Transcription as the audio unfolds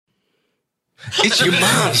It's your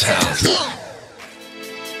mom's house.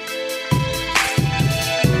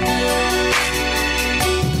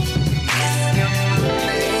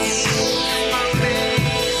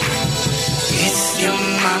 It's your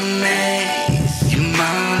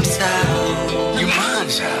mom's house. Your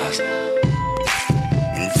mom's house.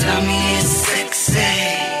 And tell me it's sexy.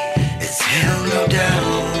 It's hell no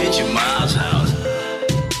doubt. It's your mom's house.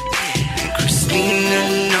 And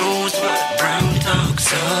Christina knows what brown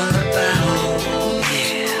talk's all about.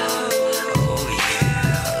 Yeah, oh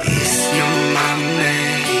yeah. It's your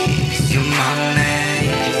mommy's, your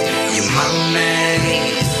mommy's, your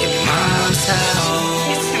mommy's, your mom's house.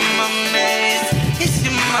 It's your mommy's, it's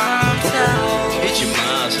your mom's house. It's your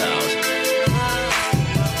mom's house.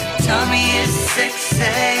 Tell me it's sexy,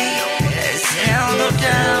 it's hell no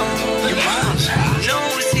doubt. Your mom's house.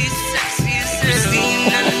 Knows he's sexy as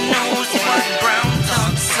Christina knows what brown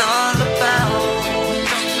talk's all about.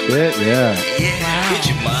 Shit, yeah. Yeah, It's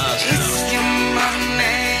your mom's house. it's your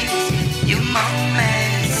mommy's, your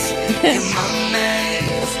mommy's, your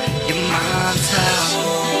mommy's, your mom's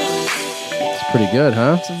house. It's pretty good,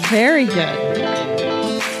 huh? It's very good.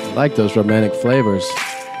 I like those romantic flavors.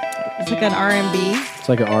 It's like an R&B. It's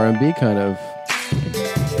like an R&B kind of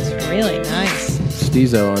It's really nice.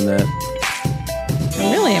 steezo on that.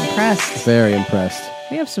 I'm really impressed. Very impressed.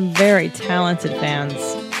 We have some very talented fans.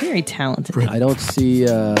 Very talented. I don't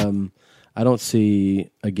see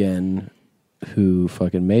again who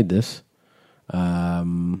fucking made this.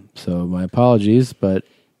 So my apologies, but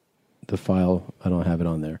the file, I don't have it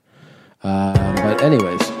on there. But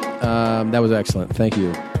anyways, that was excellent. Thank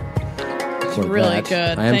you. It's really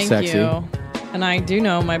good. I am Thank sexy. you. And I do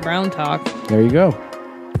know my brown talk. There you go.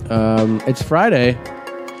 It's Friday.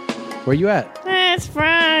 Where you at? It's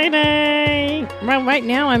Friday. Well, right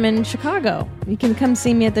now I'm in Chicago. You can come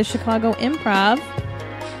see me at the Chicago Improv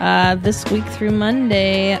this week through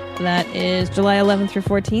Monday. That is July 11th through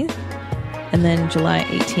 14th. And then July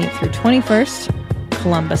 18th through 21st.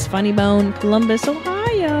 Columbus Funny Bone, Columbus,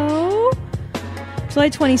 Ohio. July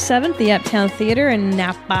 27th, the Uptown Theater in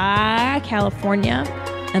Napa, California.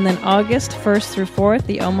 And then August 1st through 4th,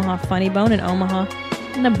 the Omaha Funny Bone in Omaha,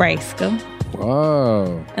 Nebraska.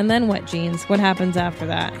 Whoa. And then what, Jeans? What happens after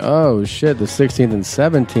that? Oh, shit. The 16th and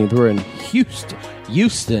 17th. We're in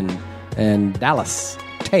Houston and Dallas,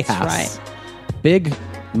 Tejas. That's right. Big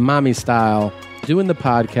mommy style, doing the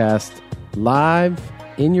podcast live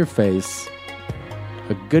in your face.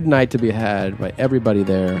 A good night to be had by everybody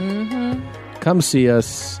there. Mm-hmm. Come see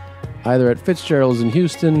us either at Fitzgerald's in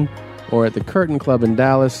Houston or at the Curtain Club in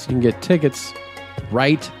Dallas. You can get tickets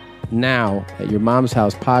right now at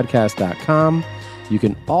yourmomshousepodcast.com. You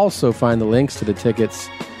can also find the links to the tickets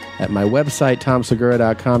at my website,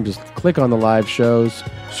 tomsegura.com. Just click on the live shows,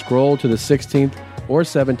 scroll to the 16th or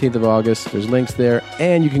 17th of August. There's links there.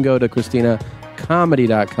 And you can go to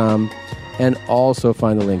ChristinaComedy.com and also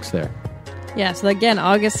find the links there. Yeah, so again,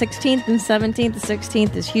 August 16th and 17th. The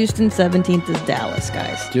 16th is Houston, 17th is Dallas,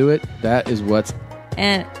 guys. Do it. That is what's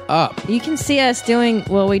And up. you can see us doing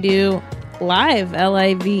what we do live,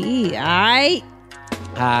 L-I-V-E.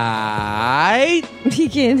 You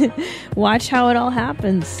can watch how it all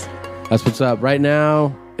happens. That's what's up. Right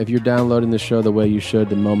now, if you're downloading the show the way you should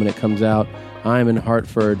the moment it comes out, I'm in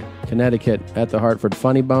Hartford, Connecticut at the Hartford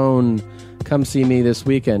Funny Bone. Come see me this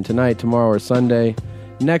weekend, tonight, tomorrow, or Sunday.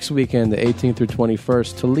 Next weekend, the 18th through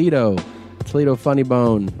 21st, Toledo Funny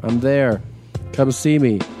Bone. I'm there. Come see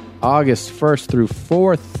me. August 1st through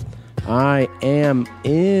 4th, I am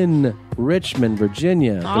in Richmond,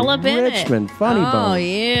 Virginia. All the up in Richmond it. Funny Bone. Oh,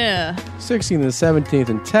 yeah. 16th and 17th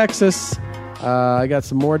in Texas. I got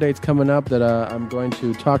some more dates coming up that I'm going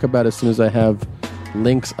to talk about as soon as I have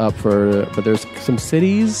links up for. But there's some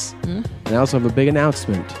cities, and I also have a big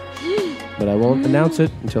announcement. But I won't announce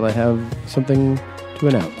it until I have something to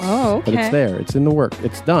announce. Oh, okay. But it's there. It's in the work.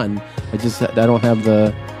 It's done. I don't have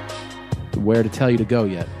the where to tell you to go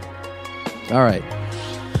yet. All right.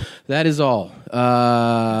 That is all.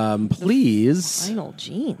 Please. Final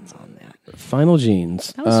Jeans on that. Final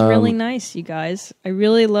Jeans. That was really nice, you guys. I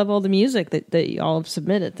really love all the music that you all have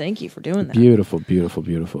submitted. Thank you for doing that. Beautiful, beautiful,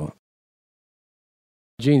 beautiful.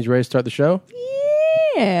 Jeans, you ready to start the show?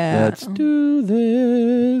 Yeah. Let's do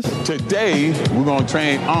this. Today, we're going to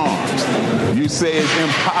train arms. You say it's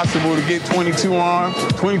impossible to get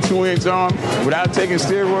 22-inch arms without taking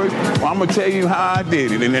steroids? Well, I'm going to tell you how I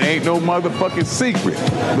did it, and it ain't no motherfucking secret.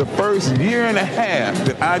 The first year and a half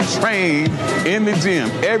that I trained in the gym,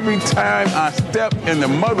 every time I stepped in the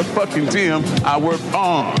motherfucking gym, I worked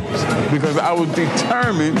arms because I was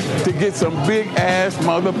determined to get some big-ass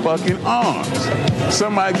motherfucking arms.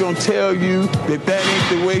 Somebody's going to tell you that ain't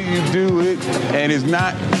ain't the way you do it, and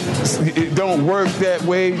it don't work that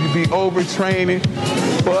way. You be overtraining.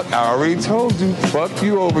 Fuck, I already told you, fuck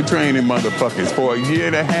you overtraining motherfuckers. For a year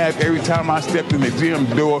and a half, every time I stepped in the gym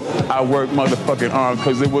door, I worked motherfucking arms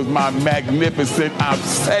because it was my magnificent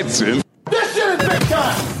obsession. This shit is big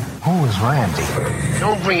time! Who is Randy?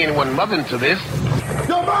 Don't bring anyone mother into this.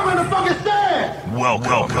 Your mom in the fucking stand!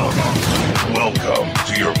 Welcome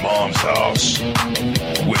to your mom's house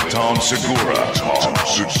with Tom Segura,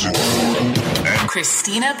 and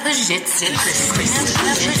Christina Pazsitzky.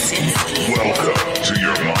 welcome to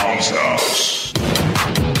your mom's house.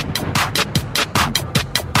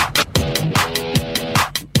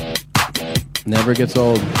 Never gets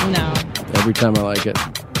old. No. Every time I like it.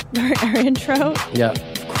 Our intro? Yeah.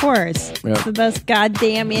 Of course. Yeah. It's the best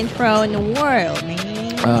goddamn intro in the world, man.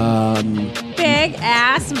 Big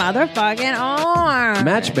ass motherfucking arm.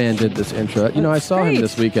 Matchman did this intro. You know, I That's saw him great.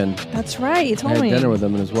 this weekend. That's right. You I told had me. dinner with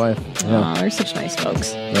him and his wife. Oh, they're such nice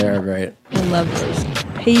folks. They are great. I love those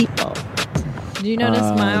people. Did you notice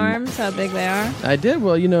my arms, how big they are? I did.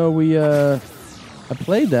 Well, you know, I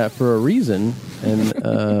played that for a reason,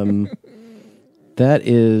 and that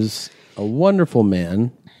is a wonderful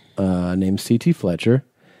man named C.T. Fletcher,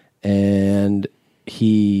 and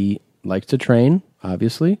he likes to train,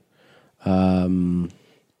 obviously, and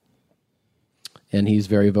he's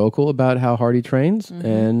very vocal about how hard he trains. Mm-hmm.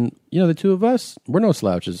 And you know, the two of us, we're no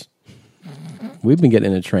slouches. We've been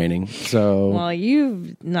getting into training, so Well,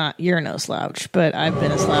 you're no slouch, but I've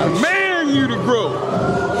been a slouch. Man, you to grow.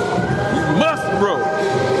 You must grow.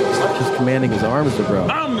 just commanding his arms to grow.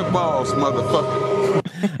 I'm the boss, motherfucker.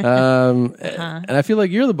 And I feel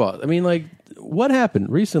like you're the boss. I mean, like, what happened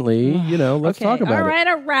recently? You know, let's talk about it.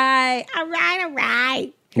 All right.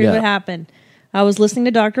 Here's Yeah. what happened. I was listening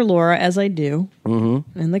to Dr. Laura, as I do,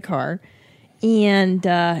 in the car,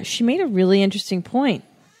 and she made a really interesting point.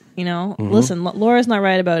 You know, listen, Laura's not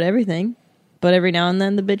right about everything, but every now and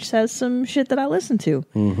then the bitch says some shit that I listen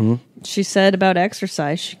to. She said about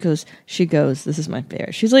exercise, she goes, this is my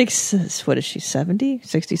favorite. She's like, what is she, 70,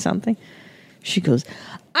 60 something? She goes,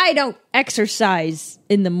 I don't exercise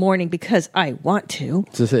in the morning because I want to.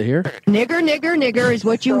 Is this it here? Nigger is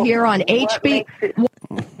what you hear on HB.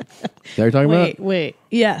 They're talking about? Wait.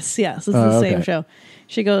 Yes. It's the same okay. show.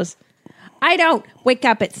 She goes, I don't wake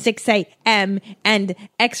up at 6 a.m. and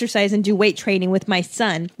exercise and do weight training with my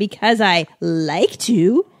son because I like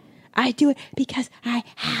to. I do it because I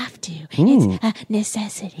have to. It's a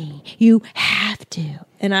necessity. You have to.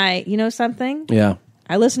 And you know something? Yeah.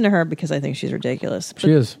 I listen to her because I think she's ridiculous. She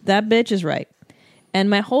But is. That bitch is right. And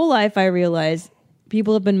my whole life I realized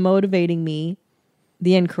people have been motivating me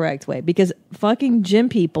the incorrect way because fucking gym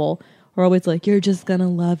people are always like, you're just gonna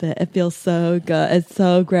love it. It feels so good. It's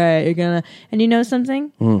so great. You're gonna, and you know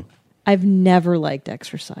something? I've never liked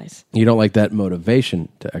exercise. You don't like that motivation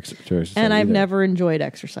to exercise. And I've either. never enjoyed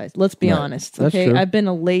exercise. Let's be Right. honest. That's Okay. true. I've been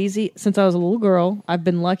since I was a little girl. I've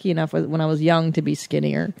been lucky enough when I was young to be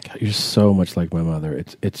skinnier. God, you're so much like my mother.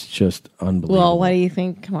 It's just unbelievable. Well, what do you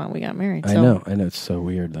think? Come on, we got married. I know. It's so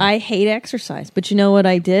weird. Though. I hate exercise, but you know what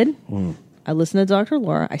I did? I listened to Dr.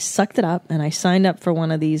 Laura. I sucked it up, and I signed up for one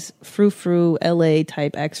of these frou-frou LA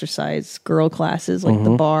type exercise girl classes, like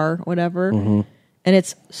the bar, whatever. And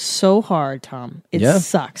it's so hard, Tom. It Yeah,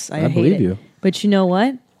 sucks. I I hate believe it. you. But you know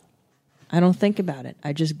what? I don't think about it.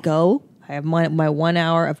 I just go. I have my 1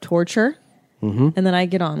 hour of torture, and then I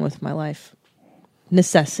get on with my life.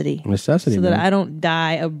 Necessity, Necessity, so that man. I don't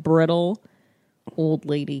die a brittle old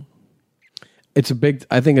lady. I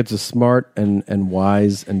think it's a smart and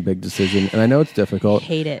wise and big decision. And I know it's difficult.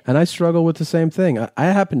 Hate it. And I struggle with the same thing. I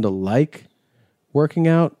happen to like working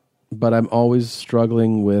out, but I'm always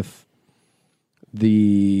struggling with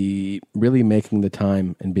the really making the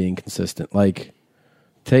time and being consistent. Like,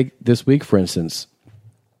 take this week, for instance.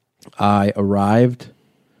 I arrived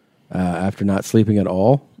after not sleeping at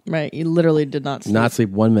all. Right, you literally did not sleep. Not sleep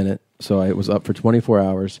 1 minute. So I was up for 24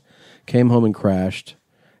 hours, came home and crashed,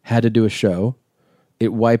 had to do a show.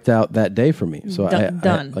 It wiped out that day for me. So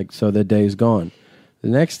Done. So the day's gone. The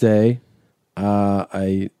next day,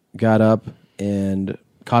 I got up and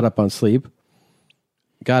caught up on sleep.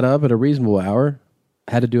 Got up at a reasonable hour,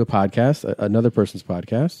 had to do a podcast, another person's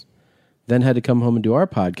podcast, then had to come home and do our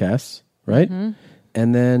podcasts, right? And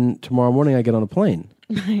then tomorrow morning I get on a plane.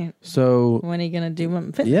 Right. So When are you going to do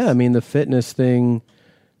fitness? yeah, I mean the fitness thing.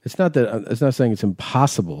 It's not saying it's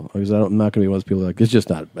impossible because I'm not going to be one of those people like it's just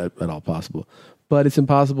not at all possible. But it's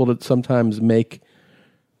impossible to sometimes make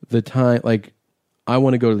the time. Like I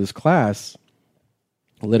want to go to this class,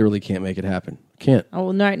 literally can't make it happen. Can't. Oh,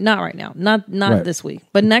 well, not right now. Not Right. this week.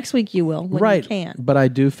 But next week you will when you can. But I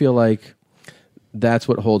do feel like that's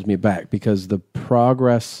what holds me back, because the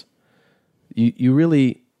progress, you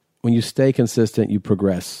really, when you stay consistent, you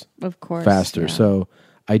progress, of course, faster. Yeah. So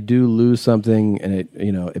I do lose something, and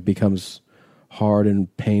it becomes hard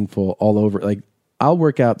and painful all over. Like, I'll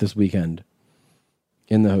work out this weekend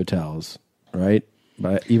in the hotels, right?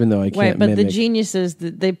 But even though I can't but mimic, the genius is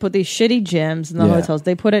that they put these shitty gyms in the hotels.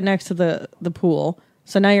 They put it next to the pool.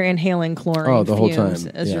 So now you're inhaling chlorine the whole time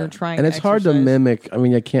as you're trying and to it's hard to mimic. I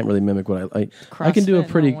mean, I can't really mimic what I can do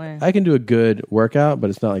I can do a good workout, but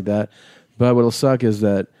it's not like that. But what'll suck is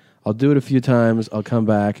that I'll do it a few times, I'll come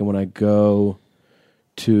back, and when I go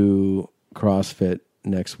to CrossFit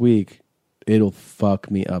next week, it'll fuck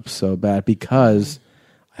me up so bad because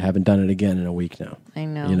I haven't done it again in a week now. I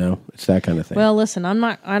know. You know, it's that kind of thing. Well, listen,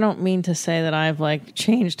 I don't mean to say that I've like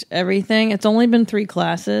changed everything. It's only been 3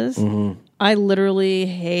 classes. Mm-hmm. I literally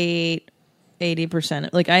hate 80%.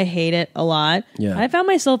 Like, I hate it a lot. Yeah. I found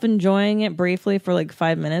myself enjoying it briefly for like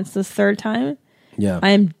 5 minutes this third time. Yeah. I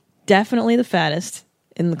am definitely the fattest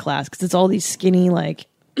in the class because it's all these skinny, like,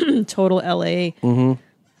 total LA,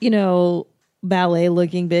 ballet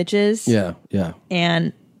looking bitches. Yeah, yeah.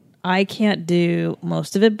 And I can't do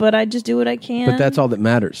most of it, but I just do what I can. But that's all that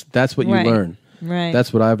matters. That's what you learn. Right.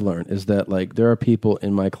 That's what I've learned, is that like there are people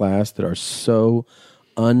in my class that are so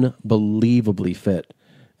unbelievably fit,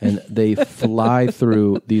 and they fly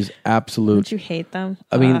through these absolute. Don't you hate them?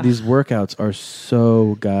 I mean, these workouts are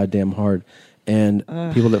so goddamn hard, and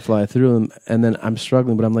people that fly through them, and then I'm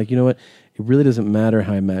struggling, but I'm like, you know what? It really doesn't matter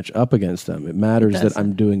how I match up against them. It matters that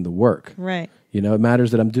I'm doing the work. Right. You know, it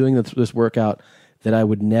matters that I'm doing this workout that I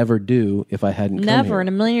would never do if I hadn't come here. Never in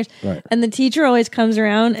a million years. Right. And the teacher always comes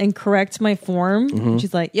around and corrects my form. Mm-hmm.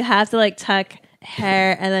 She's like, you have to like tuck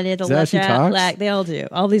hair and then you have to Is that how lift she your talks? outlet. They all do.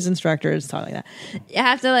 All these instructors talk like that. You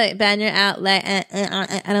have to like bend your outlet.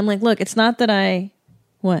 And I'm like, look, it's not that I...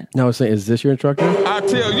 What? No, I was saying, is this your instructor? I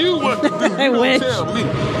tell you what to do. I wish. Tell me.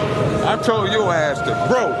 I told your ass to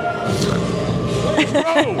bro.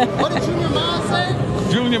 What did Junior Miles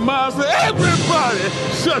say? Junior Miles said, everybody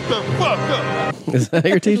shut the fuck up. Is that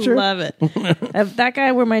your teacher? Love it. If that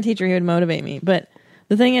guy were my teacher, he would motivate me. But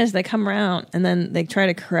the thing is, they come around and then they try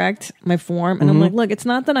to correct my form. And I'm like, look, it's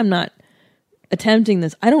not that I'm not attempting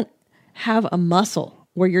this. I don't have a muscle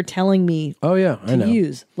where you're telling me I know.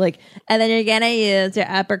 use. Like, and then you're going to use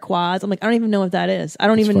your upper quads. I'm like, I don't even know what that is. I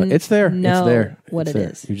don't It's even fine. It's there. know It's there. what It's it there.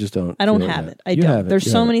 is. You just don't. I don't feel have that. it. I You don't. have it. There's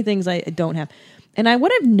You so have many it. things I don't have. And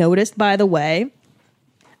what I've noticed, by the way,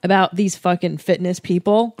 about these fucking fitness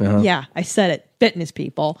people, yeah, I said it, fitness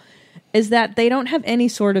people, is that they don't have any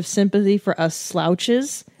sort of sympathy for us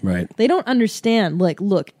slouches. Right. They don't understand. Like,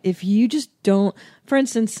 look, if you just don't, for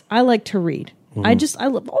instance, I like to read. I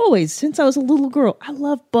love, always, since I was a little girl, I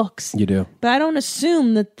love books. You do. But I don't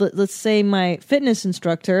assume that, let's say my fitness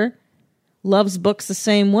instructor loves books the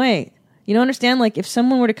same way. You don't understand? Like, if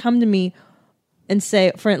someone were to come to me and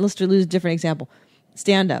say, let's use a different example,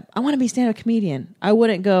 stand up. I want to be a stand-up comedian. I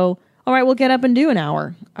wouldn't go, all right, we'll get up and do an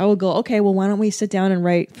hour. I would go, okay, well, why don't we sit down and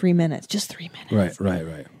write 3 minutes? Just 3 minutes.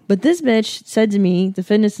 Right. But this bitch said to me, the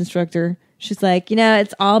fitness instructor, she's like,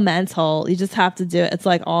 it's all mental. You just have to do it. It's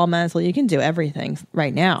like all mental. You can do everything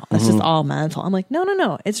right now. It's just all mental. I'm like,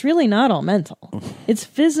 no. It's really not all mental. It's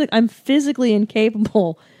I'm physically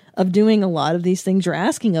incapable of doing a lot of these things you're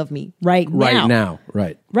asking of me right now.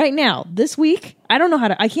 Right now. This week, I don't know how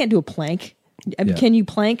to, I can't do a plank. Can you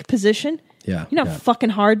plank position? Yeah. You know how fucking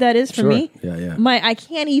hard that is for me? Yeah. I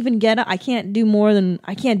can't even get up. I can't do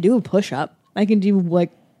I can't do a push-up. I can do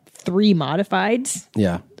like 3 modifieds.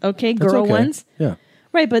 Yeah. Okay, That's girl okay. ones. Yeah.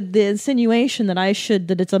 Right, but the insinuation that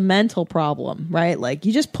that it's a mental problem, right? Like,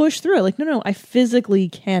 you just push through it. Like, no, I physically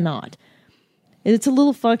cannot. It's a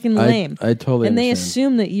little fucking lame. I totally And they understand.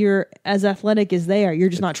 assume that you're as athletic as they are. You're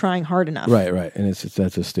just not trying hard enough. Right. And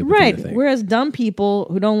that's a stupid Right. thing to think. Whereas dumb people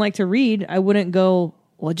who don't like to read, I wouldn't go,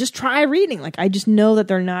 well, just try reading. Like, I just know that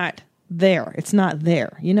they're not there. It's not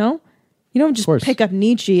there, you know? You don't just pick up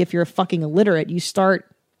Nietzsche if you're a fucking illiterate. You start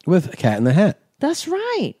with Cat in the Hat. That's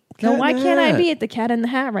right. Cat Now, why in the can't I Hat. be at the Cat in the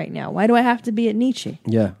Hat right now? Why do I have to be at Nietzsche?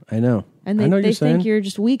 Yeah, I know. And I know what they you're saying. think you're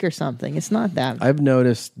just weak or something. It's not that. I've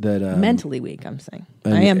noticed that Mentally weak, I'm saying.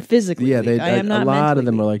 I am physically weak. I am not a lot of mentally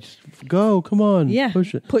them are like, go, come on, Yeah.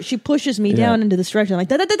 push it. She pushes me down into the stretch. I'm like,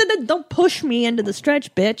 don't push me into the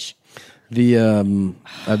stretch, bitch.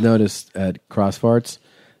 I've noticed at CrossFarts,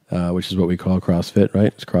 which is what we call CrossFit,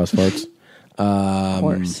 right? It's CrossFarts. Of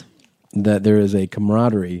course. That there is a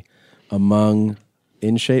camaraderie among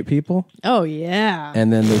in shape people. Oh, yeah.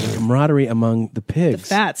 And then there's a camaraderie among the pigs. The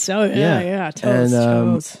fats. Oh, yeah.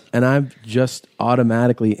 Toes. And I'm just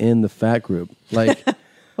automatically in the fat group. Like,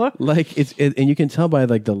 Like and you can tell by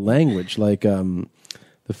like the language. Like the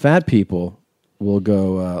fat people will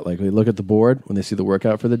go like they look at the board when they see the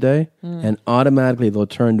workout for the day, and automatically they'll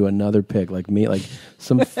turn to another pig, like me, like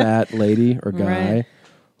some fat lady or guy. Right.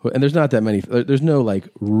 And there's not that many. There's no like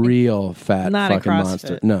real fat Not a fucking CrossFit.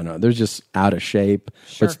 monster. No. There's just out of shape,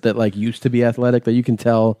 Sure. but that like used to be athletic. That you can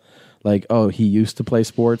tell, like, oh, he used to play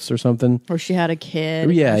sports or something. Or she had a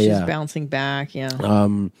kid. Yeah, and she's yeah. bouncing back. Yeah.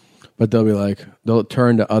 But they'll be like, they'll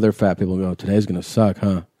turn to other fat people and go, "Today's gonna suck,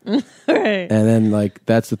 huh?" Right. And then like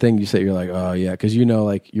that's the thing you say. You're like, oh yeah, because you know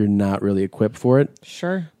like you're not really equipped for it.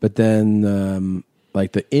 Sure. But then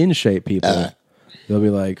like the in shape people, they'll be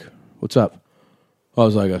like, "What's up?" Oh, I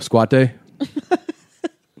was like a squat day.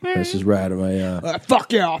 This is rad. My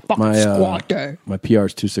Fuck yeah, fucking squat day. My PR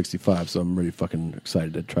is 265, so I'm really fucking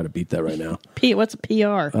excited to try to beat that right now. What's a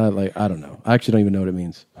PR? Like I don't know. I actually don't even know what it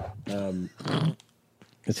means.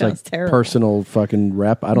 It's Sounds like terrible. personal fucking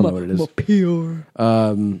rep. I don't know what it is. PR.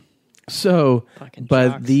 So, Fucking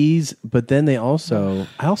but jocks. but then I also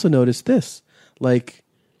noticed this, like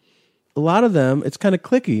a lot of them, it's kind of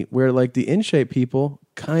cliquey where like the in shape people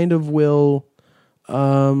kind of will,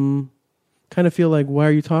 kind of feel like, why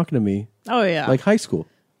are you talking to me? Oh yeah. Like high school.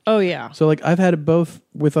 Oh yeah. So like I've had it both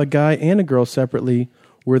with a guy and a girl separately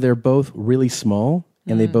where they're both really small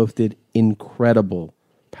and they both did incredible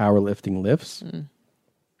powerlifting lifts.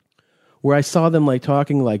 Where I saw them like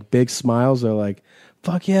talking like big smiles, they're like,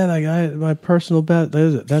 "Fuck yeah, like my personal best.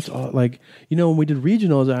 That's all." Like, you know, when we did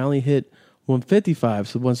regionals, I only hit 155,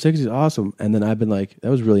 so 160 is awesome. And then I've been like,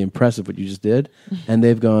 "That was really impressive what you just did," and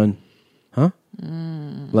they've gone, "Huh?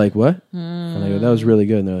 Like what?" And I go, "That was really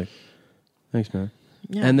good." And they're like, "Thanks, man."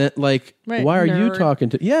 Yeah. And then like, Right, why are you nerd. talking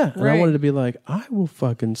to? Yeah, and I Right. wanted to be like, I will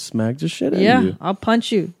fucking smack the shit out Yeah. of you. I'll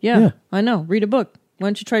punch you. Yeah, Yeah. I know. Read a book. Why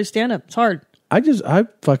don't you try to stand up? It's hard. I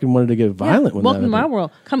fucking wanted to get violent when Welcome that to my happened.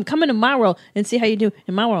 world. Come into my world and see how you do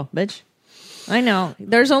in my world, bitch. I know.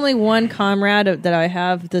 There's only one comrade that I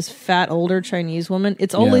have, this fat older Chinese woman.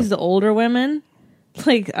 It's always the older women.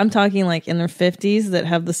 Like, I'm talking like in their 50s that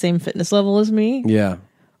have the same fitness level as me. Yeah.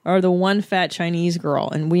 Or the one fat Chinese girl,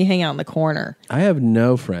 and we hang out in the corner. I have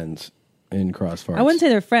no friends in CrossFit. I wouldn't say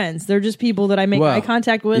they're friends. They're just people that I make Well, eye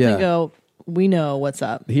contact with yeah. and go, we know what's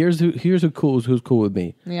up. Here's who's cool with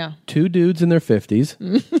me. Yeah. 2 dudes in their 50s.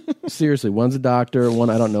 Seriously, one's a doctor, one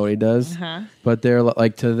I don't know what he does. Uh-huh. But they're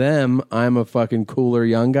like, to them, I'm a fucking cooler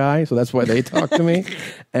young guy, so that's why they talk to me.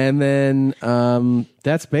 And then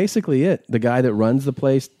that's basically it. The guy that runs the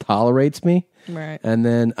place tolerates me. Right. And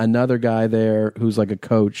then another guy there who's like a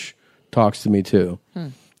coach talks to me too.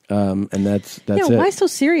 And that's Yeah, it. why so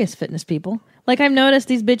serious, fitness people? Like, I've noticed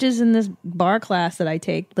these bitches in this bar class that I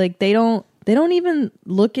take, like they don't even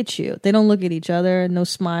look at you. They don't look at each other. No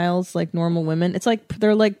smiles like normal women. It's like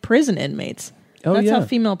they're like prison inmates. Oh, That's yeah. how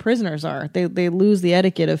female prisoners are. They lose the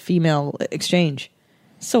etiquette of female exchange.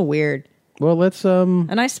 So weird. Well, let's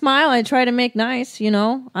And I smile. I try to make nice. You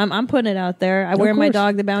know, I'm putting it out there. I wear my course.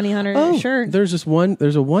 dog the bounty hunter shirt. There's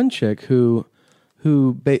a one chick who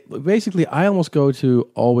basically I almost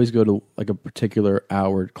always go to like a particular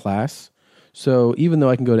hour class. So even though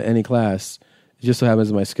I can go to any class, it just so happens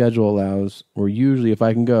that my schedule allows, or usually if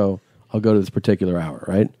I can go, I'll go to this particular hour,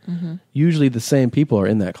 right? Mm-hmm. Usually the same people are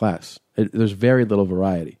in that class. There's very little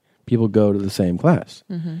variety. People go to the same class.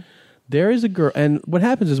 Mm-hmm. There is a girl, and what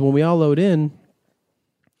happens is when we all load in,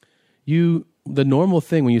 the normal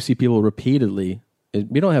thing when you see people repeatedly,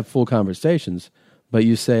 we don't have full conversations, but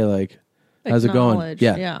you say like, how's it going? Acknowledge.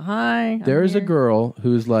 Yeah. Hi. There I'm is a here. girl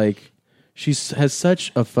who's like, has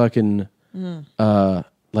such a fucking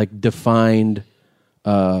like defined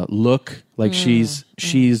look. Like she's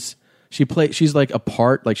like a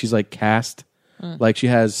part. Like she's like cast. Like she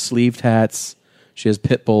has sleeved hats. She has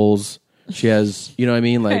pit bulls. She has, you know what I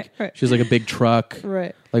mean? Like Right. she has like a big truck.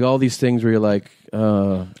 Right. Like all these things where you're like,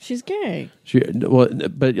 She's gay.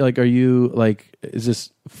 but like, are you like, is this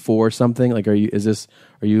for something? Like, are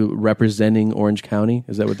you representing Orange County?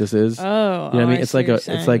 Is that what this is? Oh, you know what I mean? It's see like what it's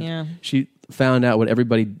you're like saying, yeah. she found out what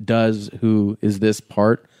everybody does who is this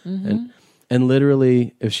part, and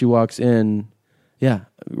literally if she walks in, yeah,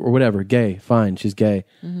 or whatever, gay, fine, she's gay,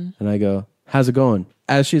 and I go, how's it going?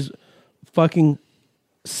 As she's fucking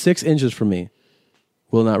 6 inches from me,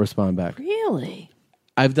 will not respond back. Really?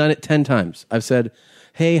 I've done it 10 times. I've said,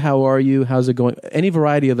 hey, how are you? How's it going? Any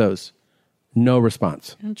variety of those. No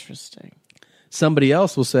response. Interesting. Somebody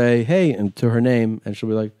else will say, hey, and to her name, and she'll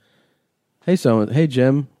be like, hey,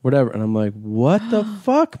 Jim, whatever. And I'm like, what the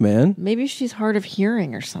fuck, man? Maybe she's hard of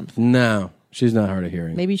hearing or something. No. She's not hard of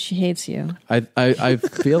hearing. Maybe she hates you. I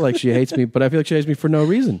feel like she hates me, but I feel like she hates me for no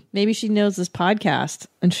reason. Maybe she knows this podcast,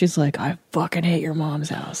 and she's like, I fucking hate your mom's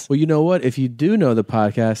house. Well, you know what? If you do know the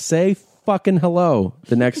podcast, say fucking hello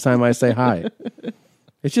the next time I say hi.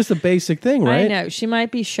 It's just a basic thing, right? I know. She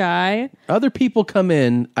might be shy. Other people come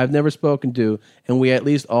in I've never spoken to, and we at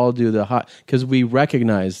least all do the hot, because we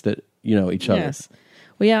recognize that, each other. Yes.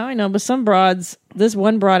 Well, yeah, I know. But some broads, this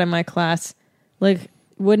one broad in my class,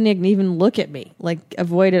 wouldn't even look at me.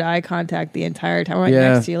 Avoided eye contact the entire time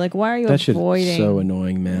next to you. Why are you avoiding? That's so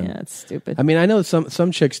annoying, man. Yeah, it's stupid. I mean, I know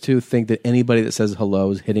some chicks, too, think that anybody that says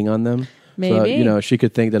hello is hitting on them. Maybe. So, she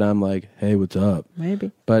could think that I'm like, hey, what's up?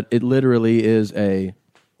 Maybe. But it literally is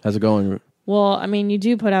how's it going? Well, I mean, you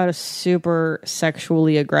do put out a super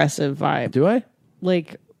sexually aggressive vibe. Do I?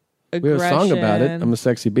 Aggression. We have a song about it. I'm a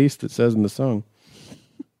sexy beast, it says in the song.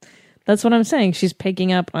 That's what I'm saying. She's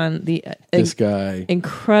picking up on this guy.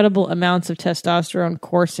 Incredible amounts of testosterone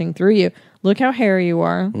coursing through you. Look how hairy you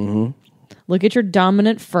are. Mm-hmm. Look at your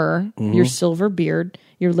dominant fur, your silver beard.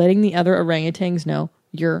 You're letting the other orangutans know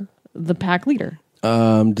you're the pack leader.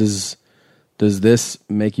 Does this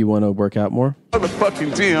make you want to work out more?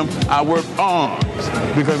 Motherfucking gym, I work arms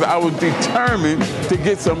because I was determined to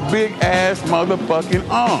get some big ass motherfucking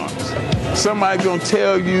arms. Somebody gonna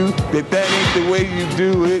tell you that ain't the way you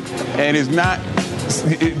do it, and it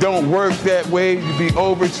don't work that way. You be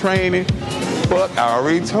overtraining. Fuck, I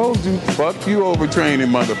already told you. Fuck you overtraining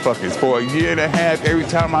motherfuckers. For a year and a half, every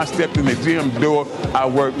time I stepped in the gym door, I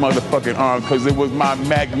worked motherfucking arms because it was my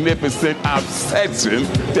magnificent obsession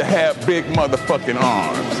to have big motherfucking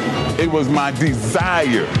arms. It was my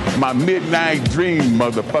desire, my midnight dream,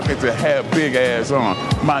 motherfucker, to have big ass arms.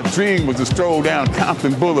 My dream was to stroll down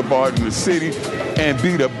Compton Boulevard in the city and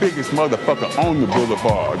be the biggest motherfucker on the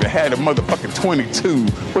boulevard. That had a motherfucking 22.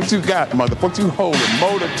 What you got, motherfucker? You holding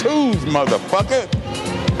motor twos, motherfucker.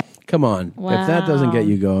 Come on. Wow. If that doesn't get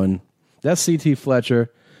you going, that's CT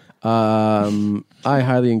Fletcher. I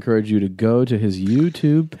highly encourage you to go to his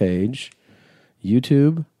YouTube page,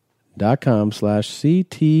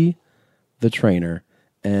 youtube.com/CT the Trainer,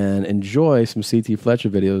 and enjoy some CT Fletcher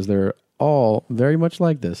videos. They're all very much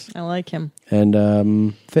like this. I like him.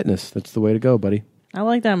 And fitness, that's the way to go, buddy. I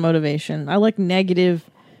like that motivation. I like negative,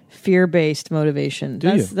 fear-based motivation.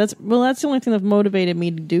 That's the only thing that motivated me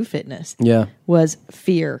to do fitness. Yeah. Was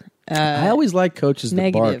fear. I always like coaches that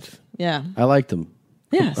negative. barked. Yeah. I liked them.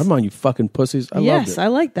 Yes. I'm on, you fucking pussies. I loved it. I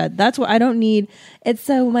like that. That's what I don't need. It's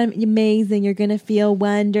so amazing. You're going to feel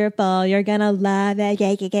wonderful. You're going to love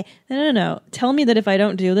it. No. Tell me that if I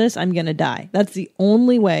don't do this, I'm going to die. That's the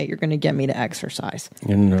only way you're going to get me to exercise.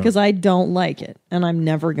 Because I don't like it. And I'm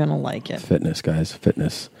never going to like it. Fitness, guys.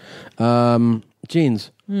 Fitness.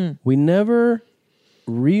 Jeans, we never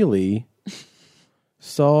really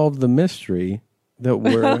solved the mystery that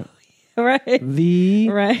we're right.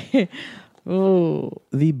 Right. Ooh.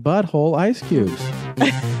 The butthole ice cubes.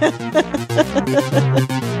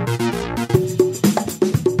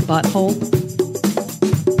 Butthole.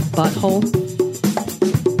 Butthole.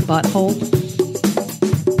 Butthole.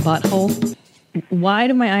 Butthole. Why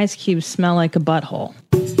do my ice cubes smell like a butthole?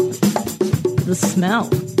 The smell.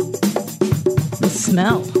 The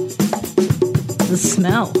smell. The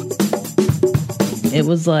smell. It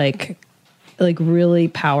was like really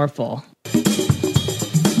powerful.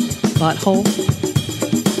 Butthole.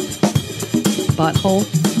 Butthole.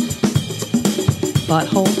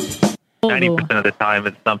 Butthole. 90% of the time,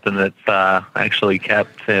 it's something that's actually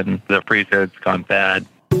kept in the freezer. It's gone bad.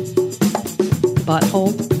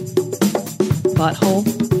 Butthole. Butthole.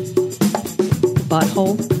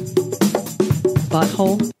 Butthole.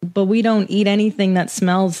 Butthole. But we don't eat anything that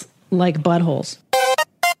smells like buttholes.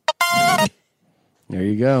 There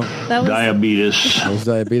you go. That was diabetes. That was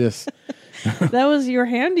diabetes. That was your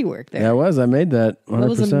handiwork there. That was. I made that 100%. That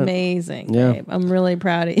was amazing, yeah. Babe. I'm really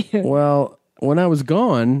proud of you. Well, when I was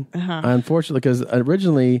gone, unfortunately, because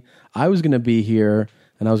originally I was going to be here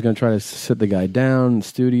and I was going to try to sit the guy down in the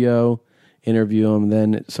studio, interview him.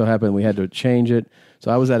 Then it so happened we had to change it. So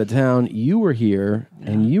I was out of town. You were here,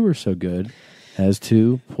 and you were so good as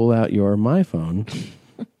to pull out your my phone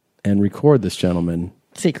and record this gentleman.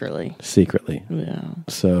 Secretly. Yeah.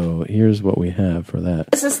 So here's what we have for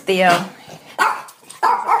that. This is Theo.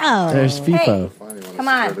 Oh. There's FIFO. Hey, come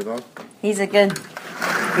on. He's a good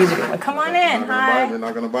one. Come on in. Hi. You're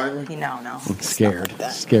not going to bite me? No. I'm scared.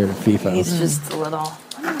 Scared of FIFO. He's just a little...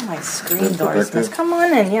 Oh, my screen doors. Just come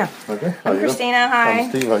on in, yeah. Okay. I'm Christina. Hi. I'm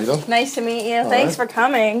Steve. How you doing? Nice to meet you. Thanks for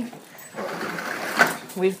coming.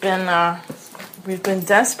 We've been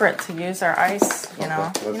desperate to use our ice, you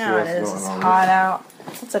know. You know how it is. It's hot out.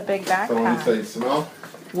 It's a big backpack. So when you say smell?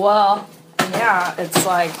 Well, yeah, it's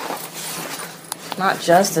like not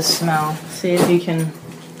just a smell. See if you can.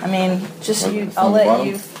 I mean, just you. I'll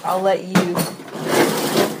let you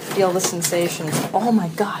feel the sensations. Oh my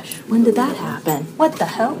gosh, when did that happen? What the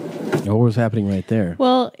hell? What was happening right there?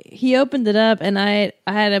 Well, he opened it up, and I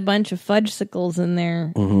had a bunch of fudgesicles in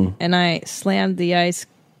there, and I slammed the ice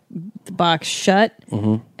box shut,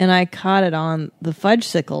 and I caught it on the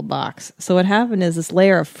fudgesicle box. So what happened is this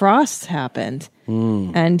layer of frost happened,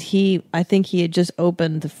 and I think he had just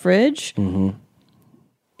opened the fridge.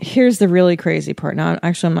 Here's the really crazy part. Now,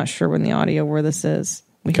 I'm not sure when the audio where this is.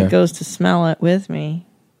 He goes to smell it with me.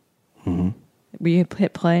 Will you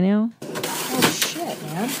hit play now? Oh shit,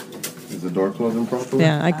 man! Is the door closing properly?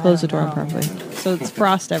 Yeah, I closed the door properly. So it's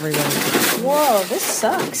frost everywhere. Whoa, this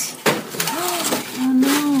sucks. Oh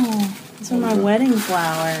no, these are my wedding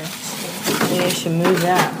flowers. Maybe I should move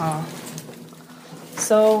that, huh?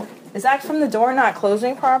 So, is that from the door not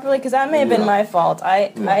closing properly? Because that may have been my fault.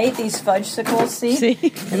 I ate these fudgesicles, see?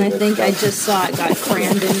 And I think I just saw it got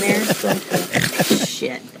crammed in there.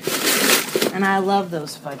 Shit. And I love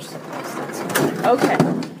those fudgesicles. That's good. Okay.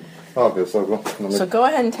 Okay, so go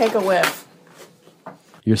ahead and take a whiff.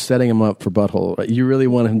 You're setting him up for butthole. You really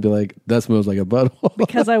want him to be like, that smells like a butthole.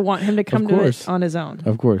 Because I want him to come to it on his own.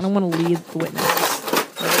 Of course. I don't want to lead the witness.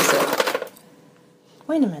 What is it?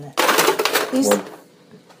 Wait a minute.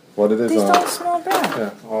 What it is? These don't smell bad.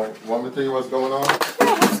 Yeah. Want me to tell you what's going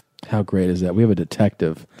on? How great is that? We have a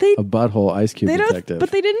detective, a butthole ice cube detective.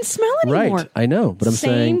 But they didn't smell anymore. Right, I know. But I'm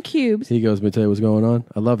saying, same cubes. He goes, "Let me tell you what's going on."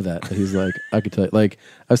 I love that. He's like, I could tell you. Like,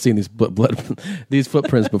 I've seen these these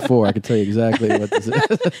footprints before. I could tell you exactly what this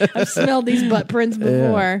is. I've smelled these butt prints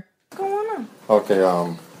before. What's going on?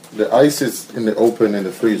 Okay. The ice is in the open in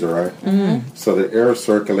the freezer, right? So the air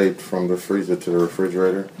circulates from the freezer to the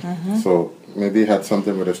refrigerator. So maybe it had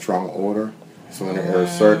something with a strong odor. So when the air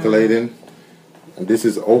is circulating. And this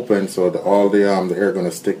is open, so all the air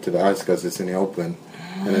gonna stick to the ice because it's in the open,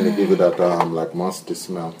 and then they give it that like musty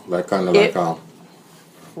smell, like kind of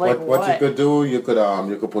like what you could do, you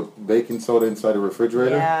could put baking soda inside the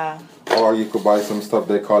refrigerator, or you could buy some stuff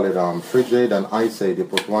they call it fridge aid and ice aid. You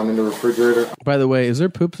put one in the refrigerator. By the way, is there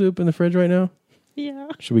poop soup in the fridge right now? Yeah.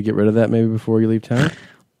 Should we get rid of that maybe before you leave town?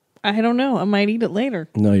 I don't know. I might eat it later.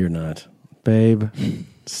 No, you're not, babe.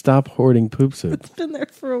 Stop hoarding poop soup. It's been there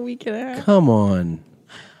for a week and a half. Come on.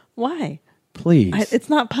 Why? Please. It's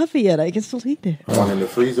not puffy yet. I can still eat it. One in the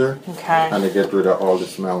freezer. Okay. And they get rid of all the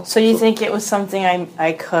smell. So you think it was something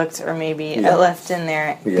I cooked or maybe I left in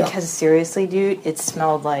there? Yeah. Because seriously, dude, it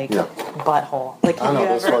smelled like butthole. Like I know,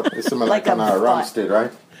 that's what it smells like kind of Ramstead,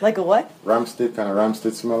 right? Like a what? Ramstead, kind of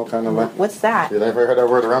Ramstead smell, kind of like. What's that? You ever heard that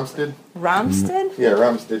word Ramstead? Ramstead? Yeah,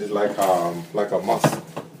 Ramstead is like a must.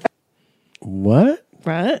 What?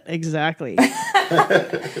 Right? Exactly.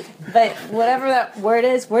 But whatever that word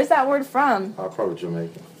is, where's that word from? Probably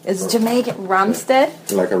Jamaican. Is Jamaican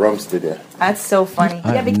Ramstead? Like a Ramstead, yeah. That's so funny.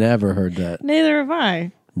 I've never heard that. Neither have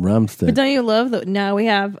I. Ramstead. But don't you love that now we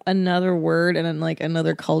have another word and like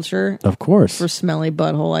another culture? Of course. For smelly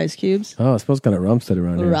butthole ice cubes. Oh, it smells kind of Ramstead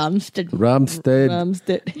around here. Ramstead.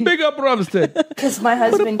 Big up Ramstead. Because my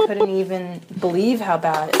husband couldn't even believe how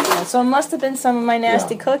bad it smelled. So it must have been some of my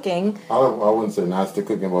nasty cooking. I wouldn't say nasty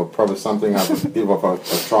cooking, but probably something that would give up a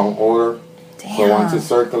strong odor. Damn. So once it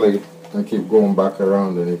circulates and keep going back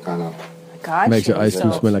around, then it kind of makes your ice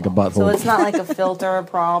cream smell like a butthole. So it's not like a filter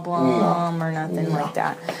problem or nothing like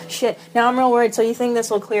that. Shit. Now I'm real worried. So you think this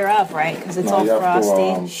will clear up, right? Because it's all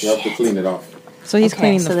frosty. You have to clean it off. So he's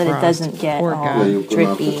cleaning so the that frost. it doesn't get all Yeah, you're gonna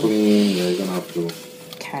have to drippy. clean. Yeah, you're gonna have to.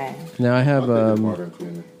 Okay. Now I have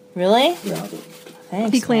Really? Yeah.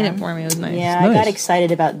 Thanks, He cleaned man. it for me. It was nice. Yeah, I got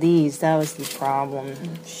excited about these. That was the problem.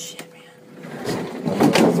 Shit, man.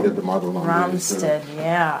 Let's get the model on. Ramstead,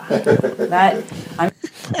 yeah. That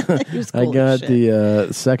I got the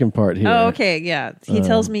second part here. Oh, okay, yeah. He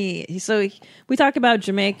tells me. We talk about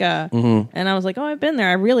Jamaica, and I was like, "Oh, I've been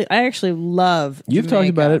there. I actually love." You've talked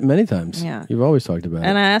about it many times. Yeah, you've always talked about it.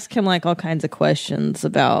 And I asked him like all kinds of questions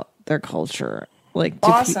about their culture. Like,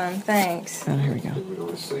 awesome. Thanks. Oh, here we go.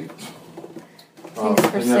 Thanks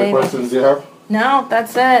for Any saving. other questions you have? No,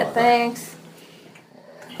 that's it. Thanks.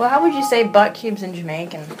 Well, how would you say butt cubes in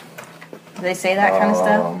Jamaican? Do they say that kind of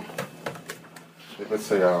stuff? Let's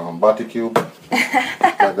say body cube. Like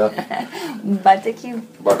that. Butt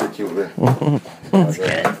cube? Body cube, yeah. That's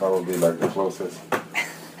good. That would be like the closest.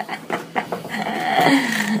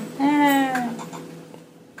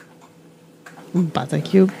 Butter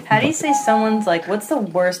cube. How do you say someone's like, what's the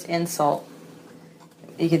worst insult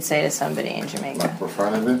you could say to somebody in Jamaica? Like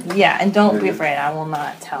profanity? Yeah, and don't be afraid. I will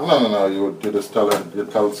not tell. No. You just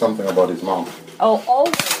tell something about his mom. Oh,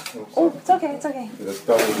 always. Oh, it's okay. It's okay.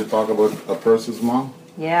 Did you talk about a person's mom?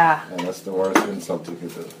 Yeah. And that's the worst insult you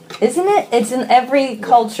could do. Isn't it? It's in every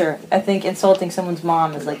culture. I think insulting someone's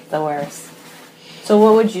mom is like the worst. So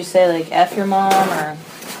what would you say? Like F your mom or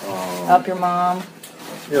up your mom?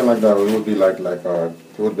 Yeah, like that. It would be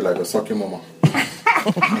like a suck your mama.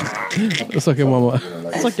 Suck your mama.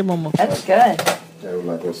 Suck your mama. That's good. Yeah, it would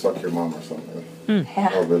like go suck your mom or something. Yeah.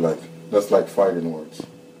 That would be like, that's like fighting words.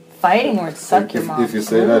 Fighting words, suck your mom. If you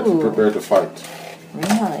say that, you're prepared to fight.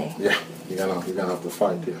 Really? Yeah, you're gonna have to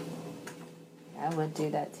fight. Yeah. I would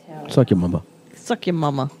do that too. Suck your mama. Suck your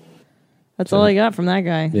mama. That's all I got from that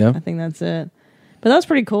guy. Yeah. I think that's it. But that was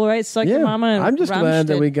pretty cool, right? Suck your mama. And I'm just glad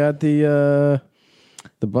that we got the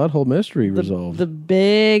butthole mystery resolved. The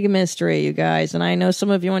big mystery, you guys. And I know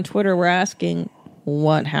some of you on Twitter were asking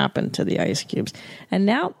what happened to the ice cubes. And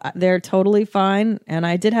now they're totally fine. And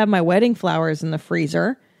I did have my wedding flowers in the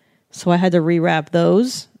freezer. So I had to rewrap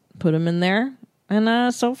those, put them in there.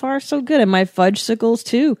 And so far, so good. And my fudgesicles,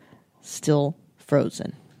 too, still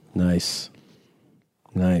frozen. Nice.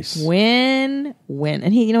 Win.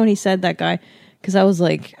 And he, when he said, that guy, because I was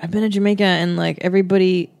like, I've been to Jamaica and like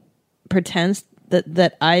everybody pretends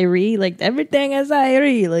that Irie, like everything is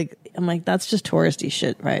Irie. Like, I'm like, that's just touristy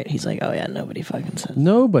shit, right? He's like, oh yeah, nobody fucking says.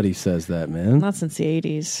 Nobody says that, man. Not since the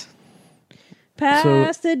 80s.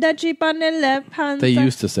 Pass the Dutchie on the left hand. They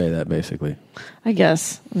used to say that, basically. I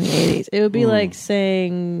guess, in the 80s. It would be like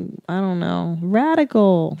saying, I don't know,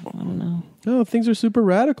 radical. I don't know. Oh, things are super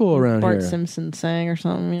radical around Bart here. Simpson saying or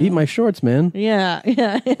something. Eat my shorts, man. Yeah.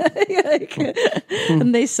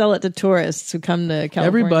 And they sell it to tourists who come to California.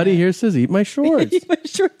 Everybody here says, eat my shorts. Eat my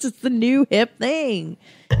shorts. It's the new hip thing.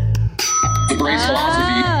 Embrace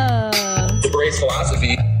philosophy. Embrace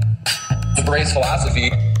philosophy. Embrace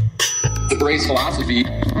philosophy. Embrace philosophy.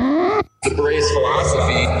 Embrace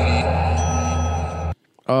philosophy.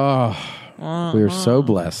 Oh, we are so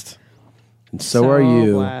blessed. And so are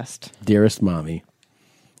you, blessed. Dearest mommy,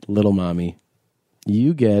 little mommy.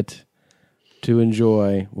 You get to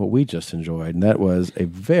enjoy what we just enjoyed, and that was a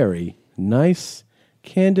very nice,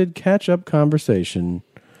 candid catch-up conversation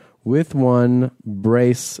with one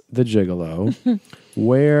Brace the Gigolo,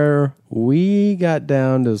 where we got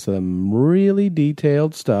down to some really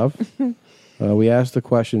detailed stuff. We asked the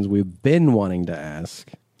questions we've been wanting to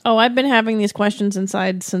ask. Oh, I've been having these questions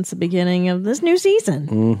inside since the beginning of this new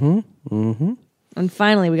season. And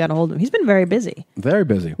finally, we got a hold of him. He's been very busy. Very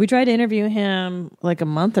busy. We tried to interview him like a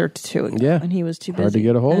month or two ago, and he was too busy. Hard to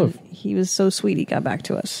get a hold of. He was so sweet, he got back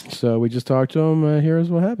to us. So we just talked to him. Here's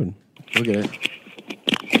what happened. Look at it.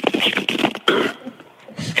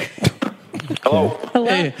 Hello.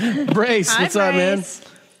 Hey, Brace. Hi, what's up, man?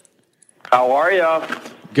 How are ya?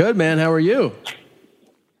 Good, man. How are you?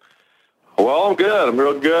 Well, I'm good. I'm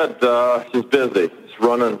real good. Just busy. Just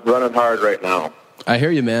running hard right now. I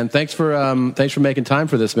hear you, man. Thanks for making time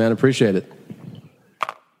for this, man. Appreciate it.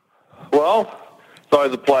 Well, it's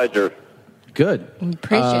always a pleasure. Good. We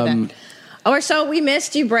appreciate that. Oh, so we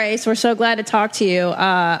missed you, Brace. We're so glad to talk to you.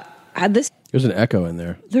 There's an echo in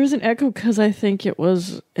there. There's an echo because I think it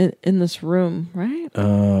was in this room, right?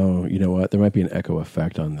 Oh, you know what? There might be an echo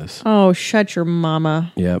effect on this. Oh, shut your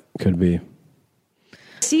mama. Yep, could be.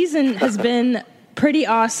 Season has been pretty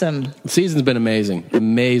awesome. The season's been amazing.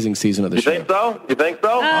 Amazing season of the show. You think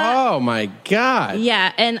so? Oh, my God.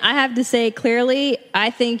 Yeah, and I have to say clearly, I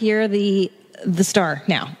think you're the star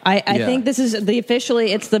now. I think this is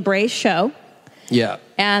it's the Brace show. Yeah.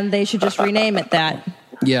 And they should just rename it that.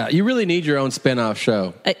 Yeah, you really need your own spin-off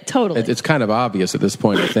show. Totally. It's kind of obvious at this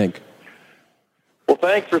point, I think. Well,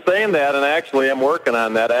 thanks for saying that, and actually I'm working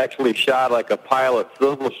on that. I actually shot like a pilot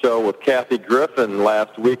sizzle show with Kathy Griffin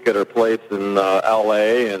last week at her place in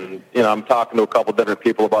L.A., and, I'm talking to a couple different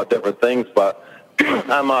people about different things, but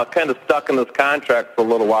I'm kind of stuck in this contract for a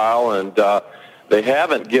little while, and they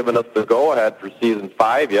haven't given us the go-ahead for season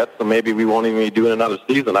 5 yet, so maybe we won't even be doing another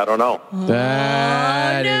season. I don't know.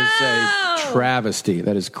 That is a travesty.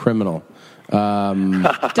 That is criminal.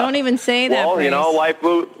 Don't even say that. Well, Brace.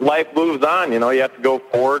 life moves on. You have to go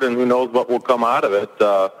forward, and who knows what will come out of it.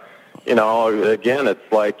 Again,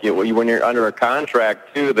 it's like when you're under a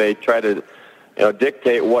contract too, they try to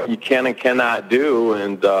dictate what you can and cannot do,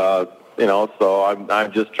 and so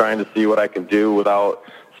I'm just trying to see what I can do without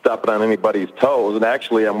stepping on anybody's toes. And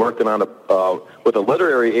actually, I'm working on with a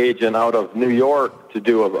literary agent out of New York to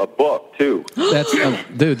do a book too. That's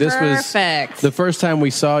dude. This Perfect. was the first time we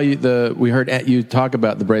saw you. We heard you talk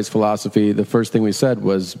about the Brace philosophy. The first thing we said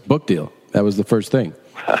was book deal. That was the first thing.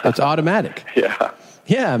 It's automatic.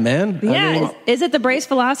 Yeah, man. Yeah, is it the Brace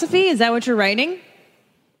philosophy? Is that what you're writing?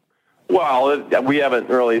 Well, we haven't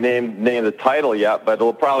really named the title yet, but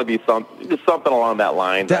it'll probably be something along that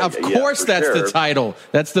line. Of course, that's sure. the title.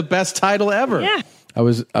 That's the best title ever. Yeah. I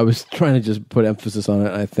was trying to just put emphasis on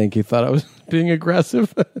it. I think he thought I was being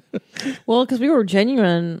aggressive. Well, because we were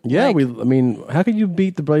genuine. Yeah, like, how could you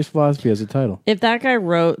beat the Brace Philosophy as a title? If that guy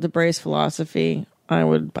wrote the Brace Philosophy, I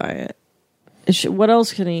would buy it. What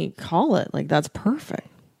else can he call it? Like, that's perfect.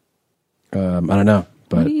 I don't know,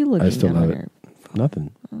 but What are you looking I still at love here? it.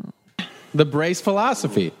 Nothing. The Brace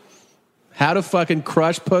Philosophy. How to fucking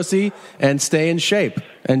crush pussy and stay in shape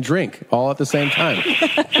and drink all at the same time.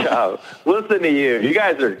 Listen to you. You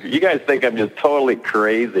guys think I'm just totally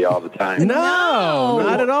crazy all the time. No,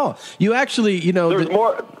 not at all. You actually, there's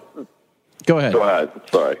more. Go ahead. Go ahead.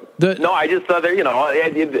 Sorry. No, I just thought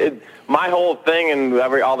that, my whole thing and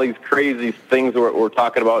all these crazy things we're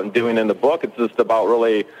talking about and doing in the book, it's just about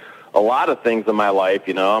really a lot of things in my life.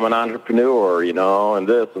 I'm an entrepreneur, and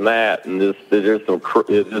this and that, and there's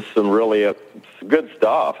some really good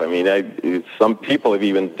stuff. I mean, some people have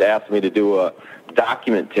even asked me to do a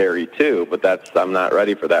documentary too, but I'm not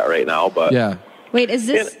ready for that right now. But yeah. Wait, is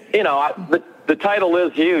this? The title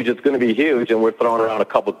is huge. It's going to be huge, and we're throwing around a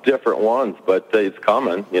couple different ones, but it's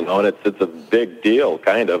coming. And it's a big deal,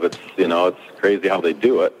 kind of. It's it's crazy how they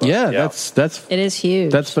do it. But, yeah, that's it is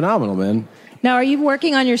huge. That's phenomenal, man. Now, are you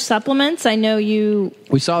working on your supplements? I know you.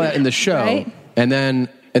 We saw that in the show, right? And then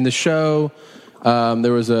in the show,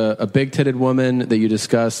 there was a big-titted woman that you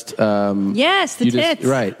discussed. Yes, the tits.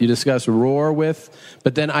 Right, you discussed Roar with.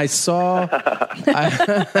 But then I saw,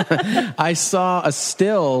 I saw a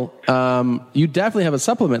still. You definitely have a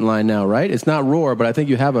supplement line now, right? It's not Roar, but I think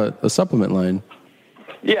you have a supplement line.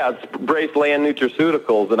 Yeah, it's Brace Land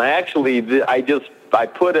Nutraceuticals, and I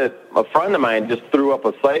put it. A friend of mine just threw up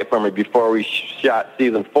a site for me before we shot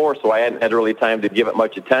season 4, so I hadn't had really time to give it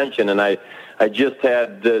much attention, and I just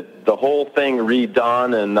had the whole thing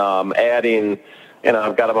redone and adding.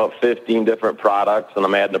 I've got about 15 different products, and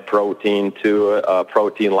I'm adding a protein to it, a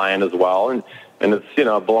protein line as well, and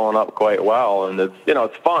it's blowing up quite well, and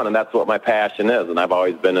it's fun, and that's what my passion is, and I've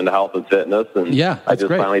always been into health and fitness, and I just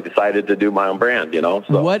finally decided to do my own brand,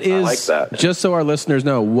 So what is, I like that. Just so our listeners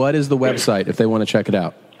know, what is the website if they want to check it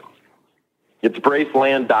out? It's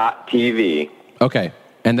braceland.tv. Okay,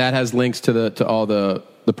 and that has links to all the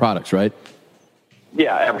products, right?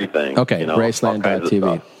 Yeah, everything. Okay,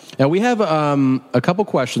 braceland.tv. Now, we have a couple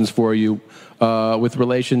questions for you with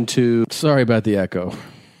relation to... Sorry about the echo.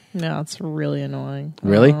 No, it's really annoying.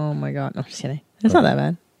 Really? Oh, my God. No, I'm just kidding. It's not that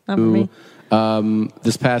bad. Not for me.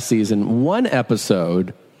 This past season, one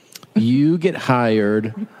episode, you get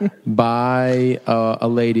hired by a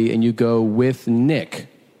lady and you go with Nick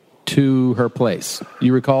to her place.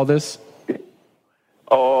 You recall this?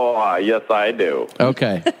 Oh, yes, I do.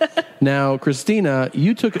 Okay. Now, Christina,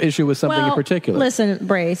 you took issue with something in particular. Listen,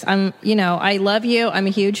 Brace, I love you. I'm a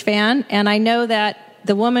huge fan. And I know that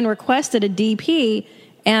the woman requested a DP.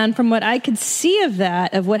 And from what I could see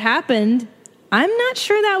of what happened, I'm not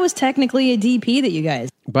sure that was technically a DP that you guys.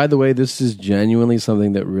 By the way, this is genuinely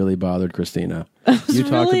something that really bothered Christina. You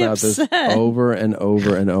talked really about upset. this over and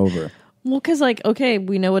over and over. Well, because, okay,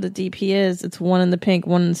 we know what a DP is. It's one in the pink,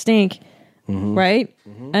 one in the stink. Mm-hmm. Right?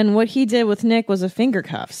 Mm-hmm. And what he did with Nick was a finger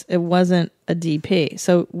cuffs. It wasn't a DP.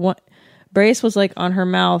 So Brace was on her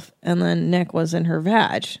mouth, and then Nick was in her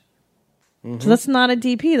vag. Mm-hmm. So that's not a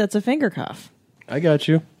DP. That's a finger cuff. I got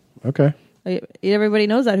you. Okay. Everybody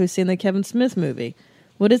knows that who's seen the Kevin Smith movie.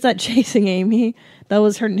 What is that, Chasing Amy? That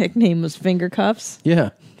was her nickname, was finger cuffs. Yeah.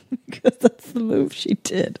 Because that's the move she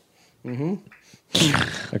did. Mm-hmm.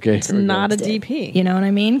 Okay, it's not a DP. You know what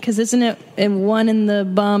I mean? Because isn't it one in the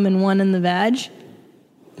bum and one in the vag?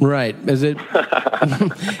 Right. Is it?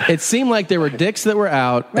 It seemed like there were dicks that were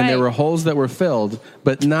out and there were holes that were filled,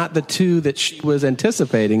 but not the two that she was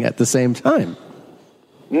anticipating at the same time.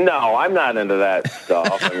 No, I'm not into that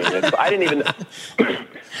stuff. I mean,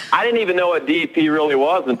 I didn't even know what DP really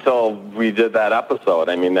was until we did that episode.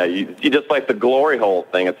 I mean, you just like the glory hole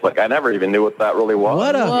thing. It's like I never even knew what that really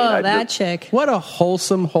was. Chick. What a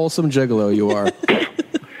wholesome gigolo you are.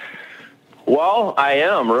 Well, I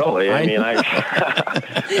am really. I mean,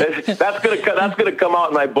 that's gonna come out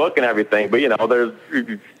in my book and everything. But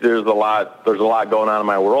there's a lot going on in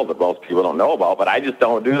my world that most people don't know about. But I just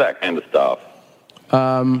don't do that kind of stuff. It's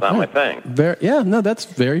not my thing. That's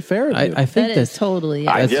very fair. I think that's totally.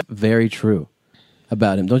 That's very true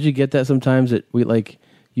about him. Don't you get that sometimes? That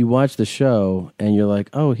you watch the show and you're like,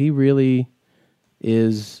 oh, he really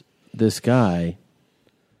is this guy,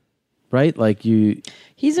 right?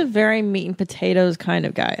 He's a very meat and potatoes kind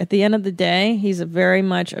of guy. At the end of the day, he's a very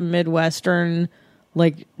much a Midwestern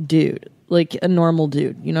dude. like a normal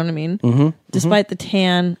dude. You know what I mean? Mm-hmm. Despite the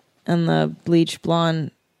tan and the bleach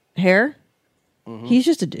blonde hair, Mm-hmm. he's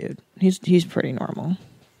just a dude. He's pretty normal.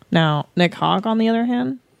 Now, Nick Hawk, on the other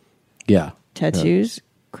hand, Yeah. tattoos,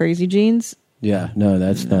 crazy jeans. Yeah, no,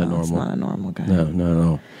 that's not normal. It's not a normal guy.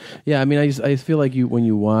 No. Yeah, I mean, I feel like when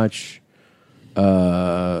you watch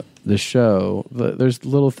the show, there's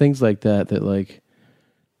little things like that like,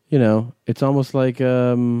 you know, it's almost like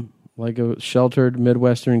a sheltered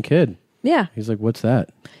Midwestern kid. Yeah. He's like, what's that?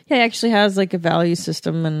 Yeah, he actually has like a value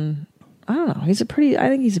system, and I don't know. I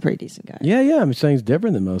think he's a pretty decent guy. Yeah, I'm saying he's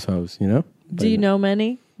different than most hoes, you know? Do you know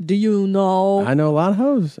many? Do you know? I know a lot of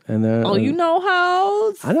hoes. And you know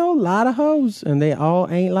hoes? I know a lot of hoes, and they all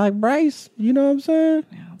ain't like Bryce. You know what I'm saying?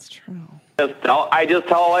 Yeah, that's true. I just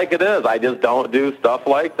tell it like it is. I just don't do stuff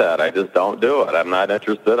like that. I just don't do it. I'm not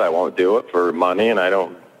interested. I won't do it for money, and I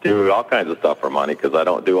don't do all kinds of stuff for money because I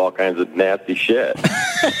don't do all kinds of nasty shit.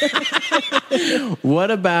 What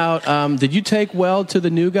about, did you take well to the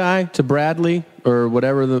new guy, to Bradley, or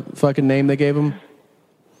whatever the fucking name they gave him?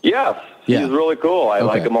 Yes. Yeah. He's really cool. I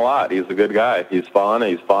like him a lot. He's a good guy. He's fun.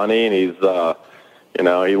 He's funny, and he's, you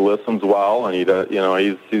know, he listens well, and he does, you know,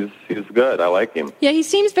 he's good. I like him. Yeah, he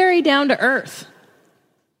seems very down to earth.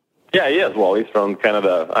 Yeah, he is. Well, he's from kind of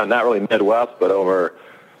the not really Midwest, but over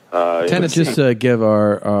Tennessee. Just to give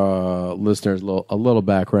our listeners a little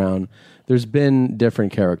background, there's been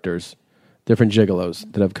different characters, different gigolos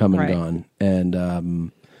that have come and gone,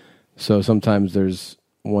 and so sometimes there's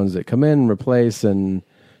ones that come in, replace, and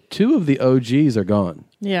two of the OGs are gone.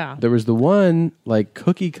 Yeah. There was the one, like,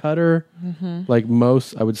 cookie cutter, like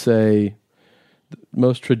most, I would say,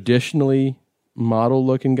 most traditionally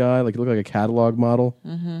model-looking guy, like, looked like a catalog model.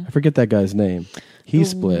 I forget that guy's name. He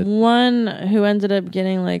split. One who ended up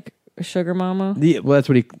getting, like, a sugar mama. Well, that's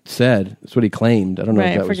what he said. That's what he claimed. I don't know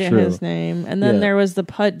if that was true. I forget his name. And then there was the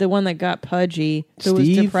one that got pudgy, who was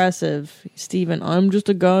depressive. Steven, I'm just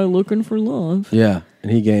a guy looking for love. Yeah,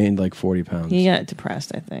 and he gained like 40 pounds. He got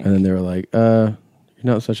depressed, I think. And then they were like, you're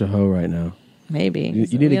not such a hoe right now. Maybe.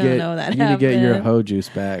 You need to get your hoe juice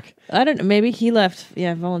back. I don't know. Maybe he left,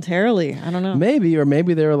 voluntarily. I don't know. Maybe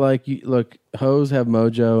they were like, look, hoes have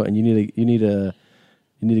mojo, and you need to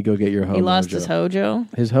go get your hoe. He lost mojo. his hojo.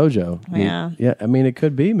 His hojo. Yeah. Yeah. I mean, it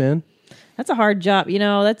could be, man. That's a hard job. You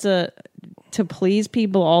know, to please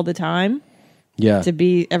people all the time. Yeah. To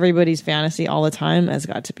be everybody's fantasy all the time has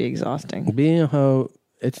got to be exhausting. Being a hoe,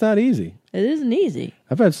 it's not easy. It isn't easy.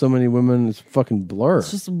 I've had so many women, it's fucking blur.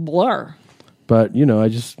 It's just a blur. But, you know,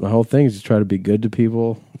 my whole thing is to try to be good to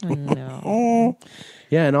people. I know.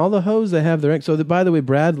 Yeah, and all the hoes that have their... So, by the way,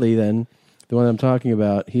 Bradley, then, the one I'm talking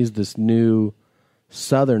about, he's this new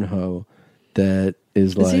Southern hoe that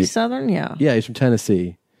is like... Is he Southern? Yeah. Yeah, he's from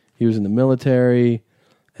Tennessee. He was in the military,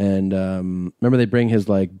 and remember they bring his,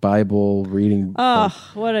 like, Bible reading...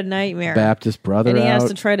 what a nightmare. Baptist brother And he out. has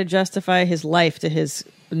to try to justify his life to his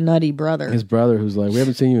nutty brother. His brother, who's like, we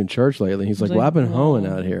haven't seen you in church lately. He's like, well, I've been hoeing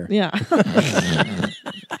out here. Yeah.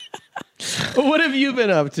 What have you been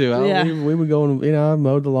up to? Yeah. We were going, you know, I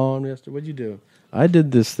mowed the lawn yesterday. What'd you do? I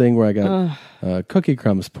did this thing where I got cookie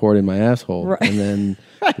crumbs poured in my asshole, Right. and then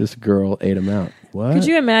this girl ate them out. What? Could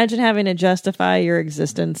you imagine having to justify your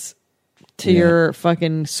existence to your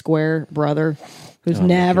fucking square brother who's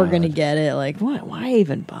never going to get it? Like, what? Why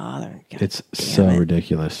even bother? God It's so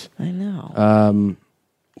ridiculous. I know.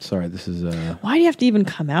 Sorry, this is... Why do you have to even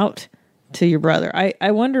come out to your brother?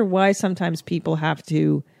 I wonder why sometimes people have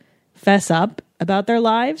to fess up about their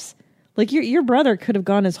lives. Like, your brother could have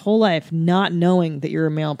gone his whole life not knowing that you're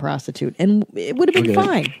a male prostitute, and it would have been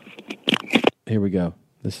fine. Here we go.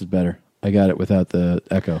 This is better. I got it without the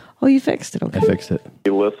echo. Oh, you fixed it. Okay. I fixed it. He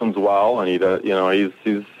listens well, and he does, you know, he's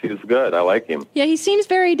good. I like him. Yeah, he seems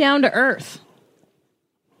very down to earth.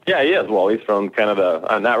 Yeah, he is. Well, he's from kind of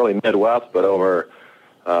the not really Midwest, but over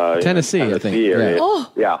Tennessee, I think. Area. Yeah.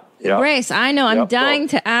 Oh, yeah. Grace, I know. I'm dying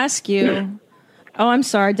to ask you. Oh, I'm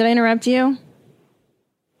sorry. Did I interrupt you?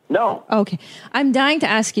 No. Okay. I'm dying to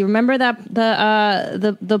ask you. Remember that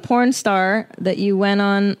the porn star that you went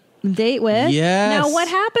on a date with? Yes. Now, what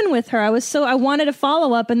happened with her? I wanted a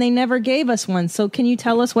follow up, and they never gave us one. So, can you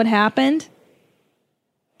tell us what happened?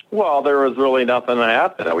 Well, there was really nothing that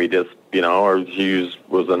happened. We just, you know, she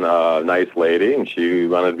was a nice lady, and she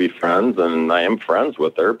wanted to be friends, and I am friends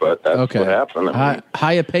with her, but that's what happened.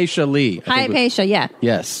 Hypatia Lee. Hypatia, yeah.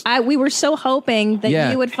 Yes. We were so hoping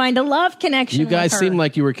that you would find a love connection You guys with her. seem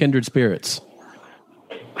like you were kindred spirits.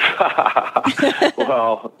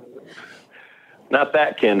 Not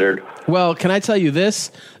that kindred. Well, can I tell you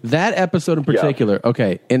this? That episode in particular,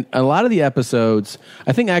 okay, in a lot of the episodes,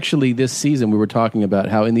 I think actually this season we were talking about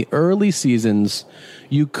how in the early seasons,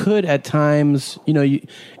 you could at times,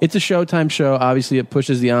 it's a Showtime show. Obviously, it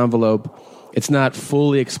pushes the envelope. It's not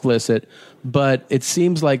fully explicit, but it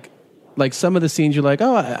seems like some of the scenes you're like,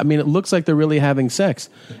 oh, I mean, it looks like they're really having sex.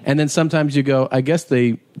 And then sometimes you go, I guess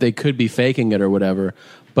they could be faking it or whatever.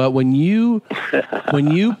 But when you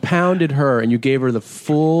pounded her and you gave her the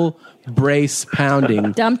full brace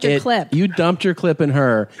pounding, dumped your clip. You dumped your clip in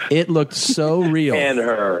her. It looked so real. And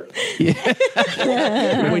her.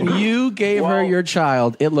 When you gave her your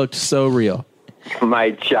child, it looked so real.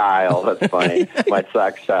 My child. That's funny. My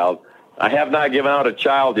sex child. I have not given out a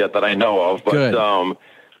child yet that I know of, but Good.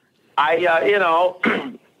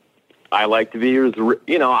 I like to be,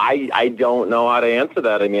 I don't know how to answer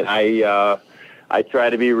that. I mean, I try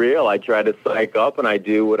to be real. I try to psych up, and I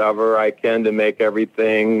do whatever I can to make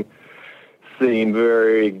everything seem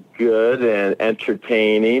very good and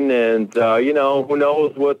entertaining. And, who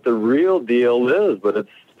knows what the real deal is, but it's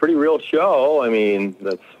a pretty real show. I mean,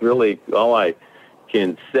 that's really all I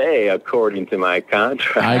can say according to my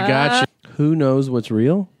contract. I got you. Who knows what's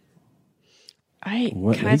real? He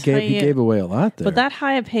gave away a lot there. But that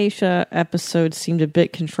Hypatia episode seemed a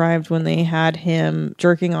bit contrived when they had him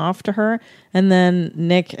jerking off to her, and then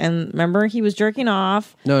Nick, and remember he was jerking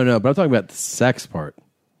off. No, but I'm talking about the sex part.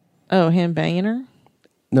 Oh, him banging her?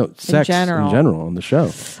 No, sex in general on the show.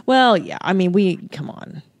 Well, yeah, I mean, come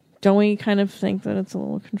on. Don't we kind of think that it's a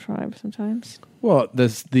little contrived sometimes? Well,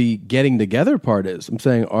 the getting together part is. I'm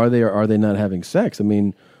saying, are they or are they not having sex? I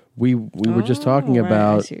mean, we were just talking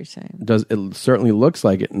about. I see what you're saying. It certainly looks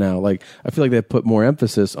like it now. Like, I feel like they put more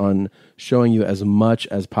emphasis on showing you as much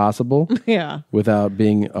as possible. Yeah. Without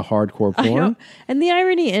being a hardcore porn. And the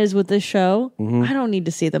irony is with this show, Mhm. I don't need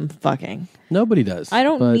to see them fucking. Nobody does. I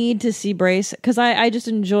don't need to see Brace because I just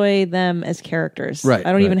enjoy them as characters. Right,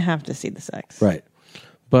 I don't right. even have to see the sex. Right.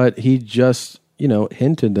 But he just,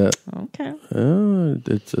 hinted that. Okay.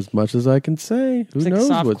 It's as much as I can say. Who It's like knows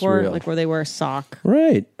soft what's core, real? like where they wear a sock.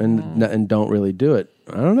 Right. And don't really do it.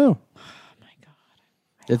 I don't know. Oh, my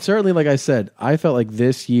God. It's certainly, like I said, I felt like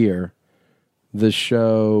this year, the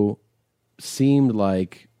show seemed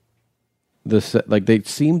like they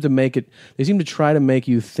seemed to try to make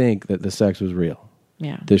you think that the sex was real.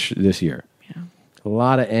 Yeah. This year. Yeah. A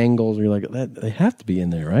lot of angles where you're like, they have to be in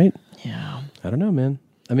there, right? Yeah. I don't know, man.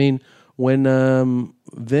 I mean, when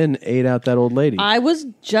Vin ate out that old lady. I was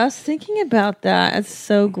just thinking about that. It's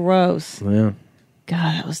so gross. Yeah.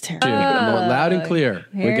 God, that was terrible. Loud and clear.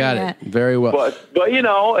 We got it very well. But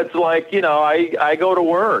it's like I go to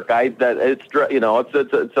work.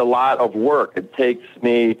 It's a lot of work. It takes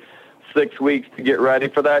me 6 weeks to get ready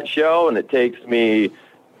for that show, and it takes me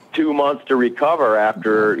 2 months to recover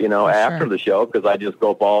after the show because I just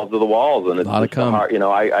go balls to the walls, and it's a lot of cum. hard.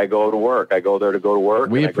 I go to work. I go there to go to work.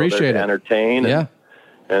 We and I go there appreciate to it. entertain. Yeah.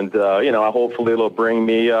 And hopefully it'll bring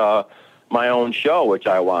me my own show, which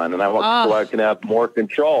I want, and so I can have more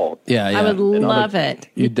control. Yeah, I would love it.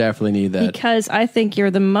 You definitely need that. Because I think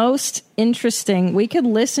you're the most interesting. We could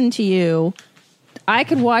listen to you. I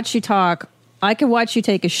could watch you talk. I could watch you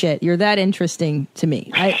take a shit. You're that interesting to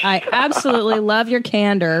me. I absolutely love your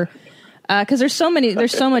candor because there's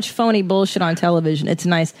so much phony bullshit on television. It's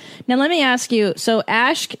nice. Now, let me ask you. So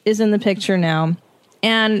Ash is in the picture now,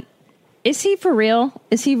 and is he for real?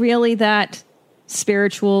 Is he really that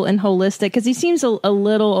spiritual and holistic? Because he seems a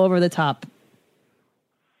little over the top.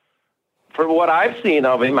 From what I've seen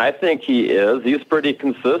of him, I think he is. He's pretty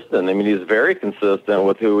consistent. I mean, he's very consistent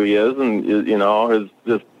with who he is, and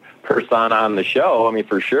his persona on the show. I mean,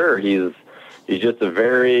 for sure, he's just a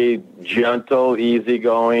very gentle,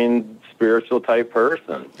 easygoing, spiritual type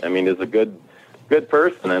person. I mean, he's a good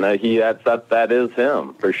person, and that is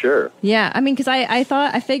him for sure. Yeah, I mean, because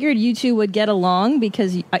I figured you two would get along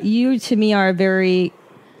because you to me are a very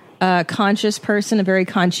conscious person, a very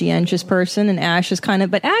conscientious person, and Ash is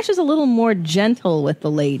but Ash is a little more gentle with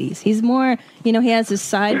the ladies. He's more, he has his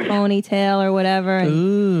side ponytail or whatever. And,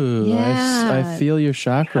 ooh, yeah. I feel your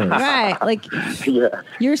chakras. Right, like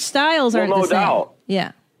your styles aren't the same. Doubt.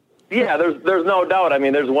 Yeah. Yeah, there's no doubt. I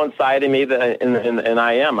mean, there's one side of me that, and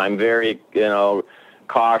I'm very,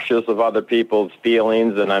 cautious of other people's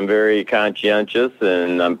feelings, and I'm very conscientious,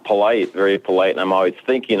 and I'm very polite, and I'm always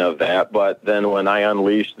thinking of that. But then when I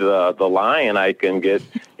unleash the lion, I can get,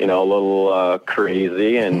 a little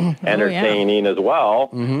crazy and entertaining as well.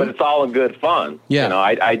 Mm-hmm. But it's all in good fun. Yeah.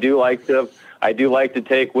 I do like to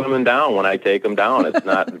take women down when I take them down.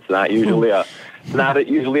 It's not usually not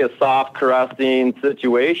usually a soft caressing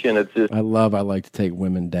situation. It's just I like to take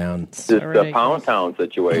women down. Just a pound town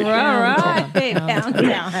situation. All right. Pound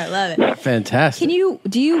town. I love it. Fantastic.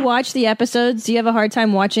 Do you watch the episodes? Do you have a hard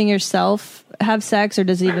time watching yourself have sex, or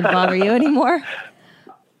does it even bother you anymore?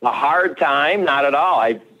 A hard time? Not at all.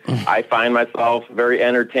 I find myself very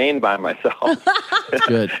entertained by myself.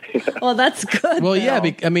 Good. Well, that's good. Well, yeah.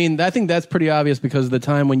 I think that's pretty obvious because the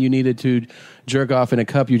time when you needed to jerk off in a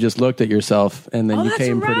cup, you just looked at yourself and then you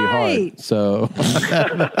came pretty hard. So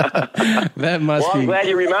that must be. I'm glad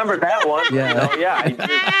you remembered that one. Yeah.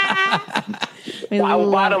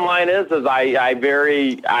 Bottom line is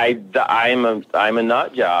I'm a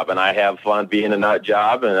nut job, and I have fun being a nut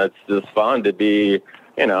job, and it's just fun to be.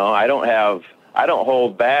 I don't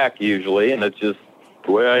hold back usually, and it's just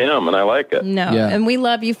the way I am, and I like it. No, and we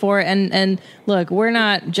love you for it. And look, we're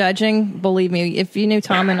not judging. Believe me, if you knew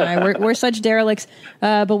Tom and I, we're such derelicts,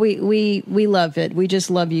 but we love it. We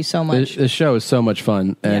just love you so much. The show is so much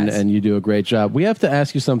fun, and you do a great job. We have to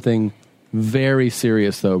ask you something very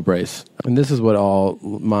serious, though, Brace. And this is what all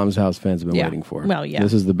Mom's House fans have been waiting for. Well, yeah.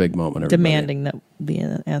 This is the big moment. Everybody. Demanding that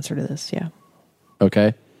the answer to this,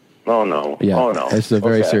 Okay. Oh, no. Yeah. Oh, no. This is a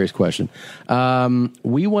very serious question.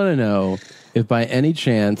 We want to know if by any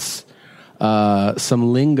chance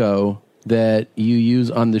some lingo that you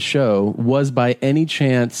use on the show was by any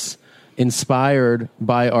chance inspired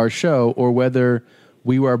by our show, or whether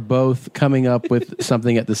we were both coming up with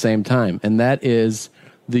something at the same time. And that is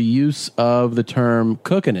the use of the term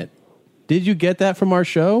cooking it. Did you get that from our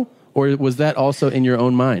show, or was that also in your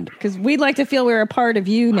own mind? Because we'd like to feel we're a part of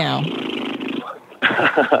you now.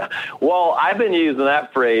 Well, I've been using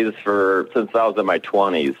that phrase since I was in my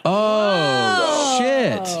 20s. Oh,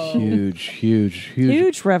 shit.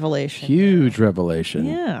 Huge revelation. Huge revelation.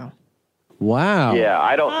 Yeah. Wow. Yeah,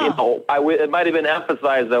 I don't, it might have been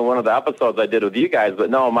emphasized on one of the episodes I did with you guys, but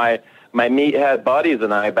no, my meathead buddies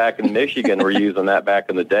and I back in Michigan were using that back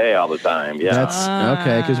in the day all the time. Yeah. That's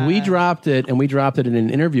okay, because we dropped it in an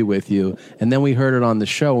interview with you, and then we heard it on the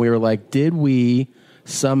show. We were like, did we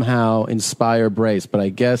somehow inspire Brace? But I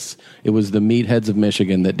guess it was the meatheads of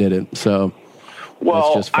Michigan that did it. So,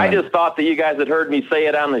 well, I just thought that you guys had heard me say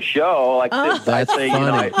it on the show. Like that's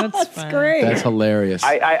funny. That's great. That's hilarious.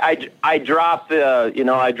 I dropped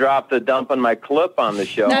the dumping my clip on the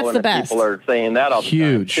show. That's and the best. People are saying that all the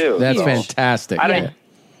time too. That's fantastic. I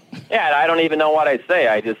don't even know what I say.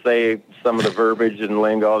 I just say some of the verbiage and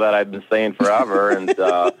lingo that I've been saying forever, and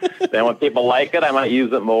then when people like it, I might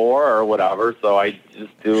use it more or whatever. So I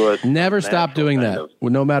just do it. Never stop doing that.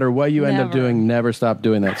 No matter what you end up doing, never stop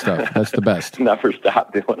doing that stuff. That's the best. Never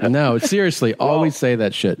stop doing it. No, seriously, always say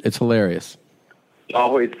that shit. It's hilarious.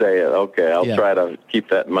 Always say it. Okay, I'll try to keep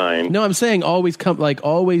that in mind. No, I'm saying always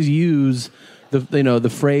always use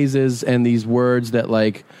the phrases and these words that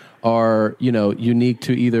are unique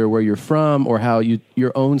to either where you're from or how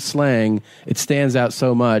your own slang. It stands out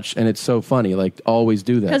so much and it's so funny. Always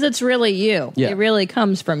do that because it's really you. Yeah. It really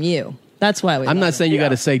comes from you. That's why I'm not saying you got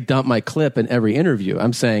to say dump my clip in every interview.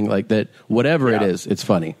 I'm saying that whatever it is, it's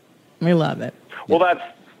funny. We love it. Well,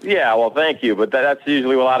 well, thank you. But that's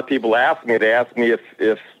usually what a lot of people ask me. They ask me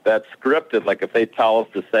if that's scripted, if they tell us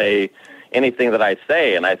to say anything that I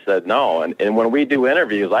say, and I said no. And when we do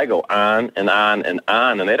interviews, I go on and on and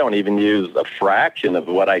on, and they don't even use a fraction of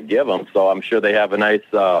what I give them. So I'm sure they have a nice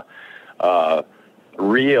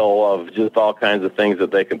reel of just all kinds of things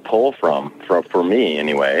that they can pull from for me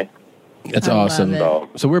anyway. That's awesome.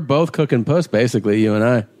 So we're both cooking puss, basically, you and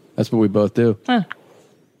I. That's what we both do. Huh.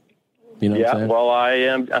 You know what I'm saying? Well,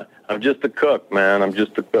 I'm just a cook, man. I'm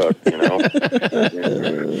just a cook,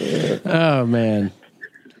 Oh, man.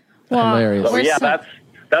 Well, hilarious. So,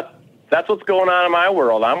 that's what's going on in my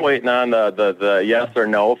world. I'm waiting on the yes or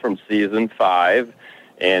no from season 5,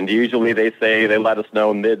 and usually they let us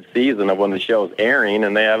know mid-season of when the show's airing,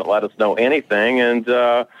 and they haven't let us know anything. And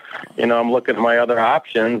I'm looking at my other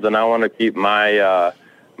options, and I want to keep my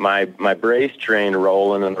my brace train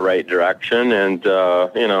rolling in the right direction, and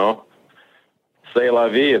say la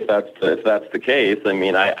vie if that's the case. I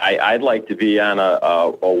mean, I'd like to be on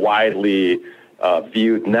a widely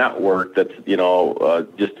viewed network that's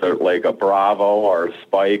just like a Bravo or a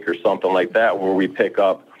Spike or something like that, where we pick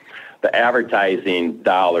up the advertising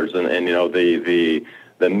dollars and the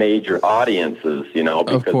major audiences,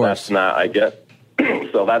 because that's not, I guess.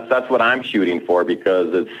 So that's what I'm shooting for,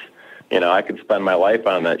 because it's I could spend my life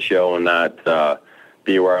on that show and not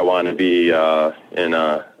be where I want to be in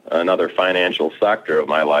another financial sector of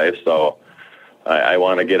my life. So I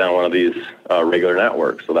want to get on one of these regular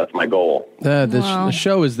networks. So that's my goal. The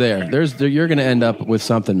show is there. You're going to end up with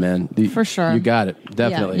something, man. For sure. You got it.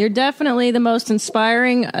 Definitely. Yeah, you're definitely the most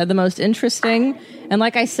inspiring, the most interesting. And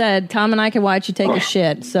like I said, Tom and I can watch you take a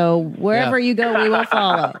shit. So wherever you go, we will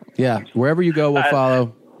follow. Yeah, wherever you go, we'll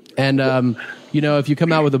follow. And, if you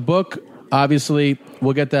come out with a book, obviously,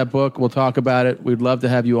 we'll get that book. We'll talk about it. We'd love to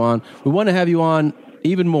have you on. We want to have you on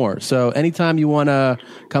even more. So anytime you want to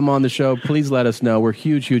come on the show, please let us know. We're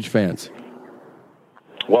huge, huge fans.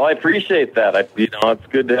 Well, I appreciate that. It's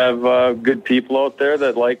good to have good people out there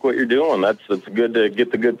that like what you're doing. It's good to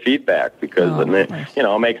get the good feedback because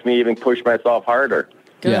it makes me even push myself harder.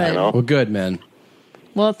 Good. Yeah. Well, good, man.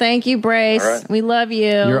 Well, thank you, Brace. Right. We love you.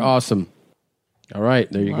 You're awesome. All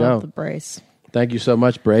right, there you go. The Brace. Thank you so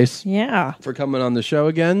much, Brace. Yeah. For coming on the show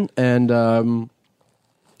again. And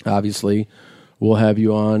obviously, we'll have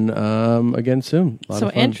you on again soon. So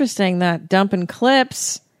interesting that dumping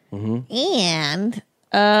clips and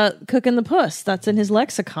cooking the puss. That's in his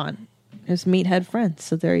lexicon. His meathead friends.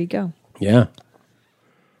 So there you go. Yeah.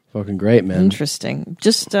 Fucking great, man. Interesting.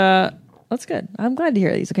 Just, that's good. I'm glad to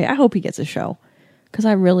hear these. Okay, I hope he gets a show because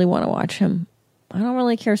I really want to watch him. I don't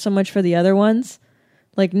really care so much for the other ones.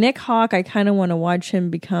 Like Nick Hawk, I kind of want to watch him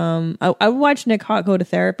become... I would watch Nick Hawk go to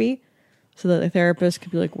therapy so that the therapist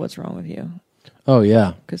could be like, what's wrong with you? Oh,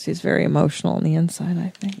 yeah. Because he's very emotional on the inside, I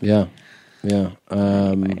think. Yeah. Yeah.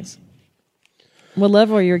 What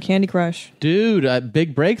level are you at Candy Crush? Dude,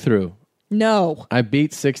 big breakthrough. No. I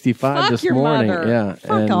beat 65 Fuck this your morning. mother. Yeah.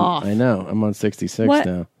 Fuck off. I know. I'm on 66 What?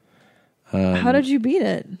 now. How did you beat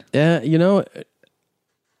it? Yeah,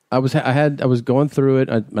 I was going through it,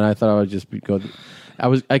 and I thought I would just go.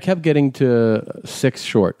 I kept getting to 6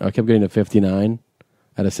 short. I kept getting to 59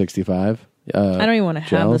 out of 65. I don't even want to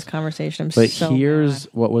have this conversation. But here's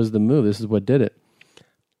what was the move. This is what did it.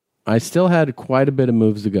 I still had quite a bit of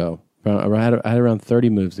moves to go. I had around 30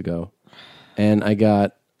 moves to go, and I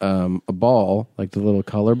got a ball, like the little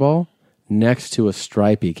color ball, next to a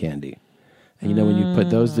stripey candy. And when you put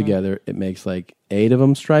those together, it makes like 8 of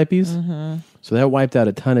them stripies. Mm-hmm. So that wiped out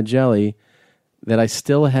a ton of jelly that I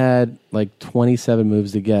still had like 27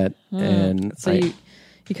 moves to get. And so you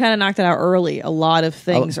kind of knocked it out early. A lot of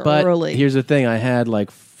things but early. Here's the thing. I had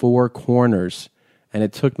like 4 corners, and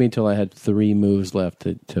it took me till I had 3 moves left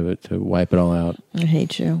to wipe it all out. I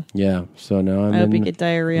hate you. Yeah. So now I hope you get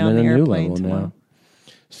diarrhea on the airplane tomorrow.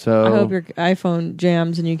 So I hope your iPhone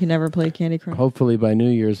jams and you can never play Candy Crush. Hopefully by New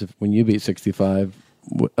Year's, when you beat 65,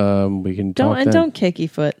 we can talk then. Don't kicky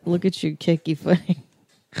foot. Look at you kicky footing.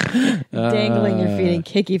 Dangling your feet and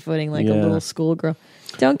kicky footing like a little schoolgirl.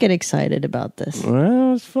 Don't get excited about this.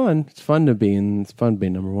 Well, it's fun. It's fun to be in. It's fun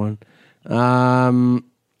being number one.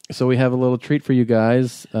 So we have a little treat for you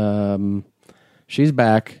guys. She's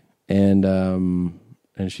back, and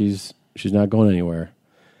she's not going anywhere.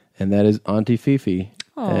 And that is Auntie Fifi.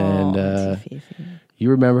 And Auntie Fifi.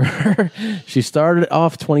 You remember her? She started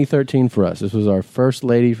off 2013 for us. This was our first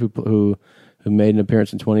lady who made an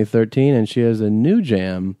appearance in 2013, and she has a new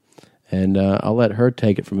jam. And I'll let her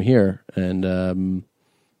take it from here. And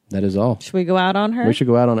that is all. Should we go out on her? We should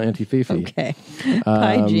go out on Auntie Fifi. Okay.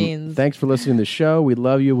 Bye, Jeans. Thanks for listening to the show. We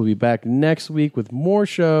love you. We'll be back next week with more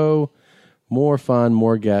show, more fun,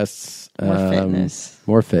 more guests. More fitness.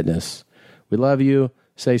 More fitness. We love you.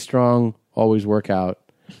 Stay strong. Always work out.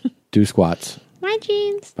 Do squats. Bye,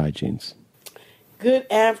 Jeans. Bye, Jeans. Good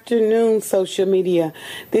afternoon, social media.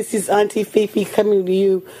 This is Auntie Fifi coming to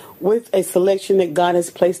you with a selection that God has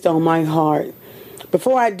placed on my heart.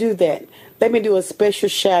 Before I do that, let me do a special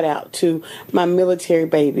shout out to my military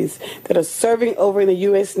babies that are serving over in the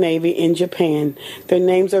U.S. Navy in Japan. Their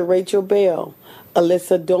names are Rachel Bell,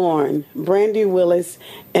 Alyssa Dorn, Brandy Willis,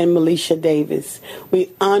 and Melisha Davis.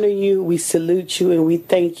 We honor you, we salute you, and we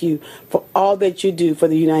thank you for all that you do for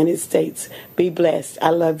the United States. Be blessed. I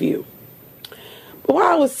love you. But while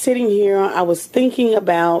I was sitting here, I was thinking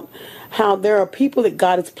about how there are people that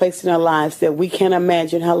God has placed in our lives that we can't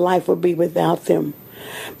imagine how life would be without them,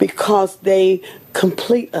 because they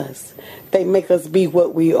complete us. They make us be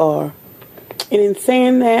what we are. And in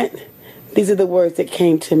saying that, these are the words that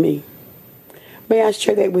came to me. May I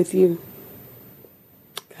share that with you?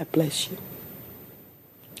 God bless you.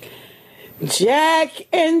 Jack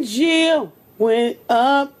and Jill went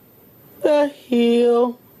up the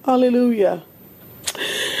hill, hallelujah,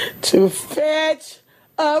 to fetch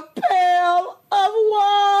a pail of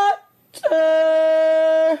water.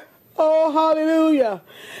 Oh, hallelujah.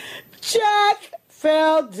 Jack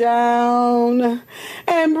fell down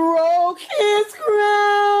and broke his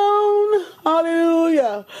crown.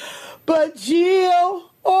 Hallelujah. But Jill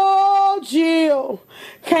Oh, Jill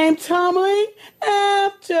came tumbling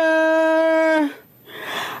after.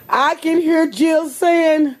 I can hear Jill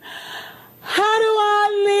saying, how do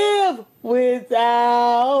I live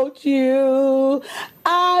without you?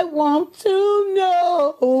 I want to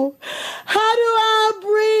know, how do I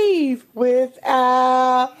breathe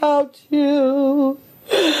without you?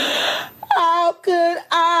 How could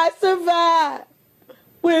I survive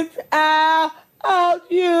without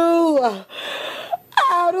you?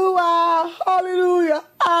 How do I, hallelujah,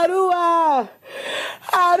 how do I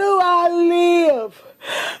live?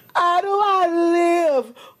 How do I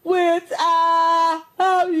live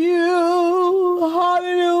without you?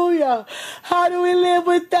 Hallelujah. How do we live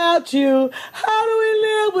without you? How do we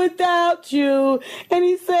live without you? And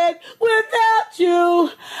he said, without you,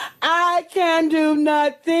 I can do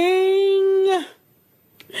nothing.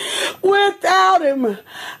 Without him,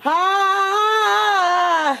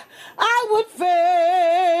 I would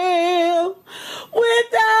fail.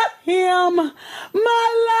 Without him, my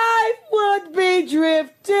life would be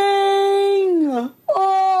drifting.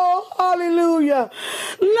 Oh, hallelujah.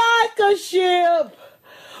 Like a ship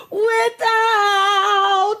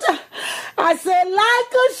without, I said,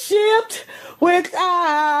 like a ship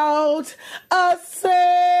without a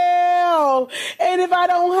sail. And if I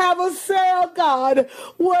don't have a sail, God,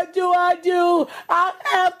 what do? I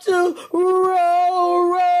have to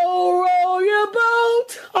row your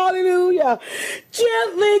boat. Hallelujah.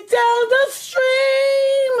 Gently down the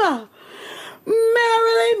stream.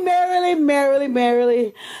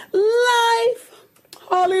 Merrily. Life.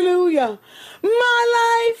 Hallelujah.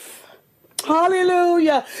 My life.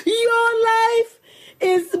 Hallelujah. Your life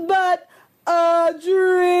is but a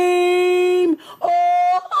dream.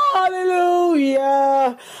 Oh,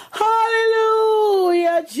 hallelujah.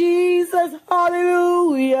 Hallelujah, Jesus.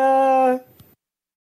 Hallelujah.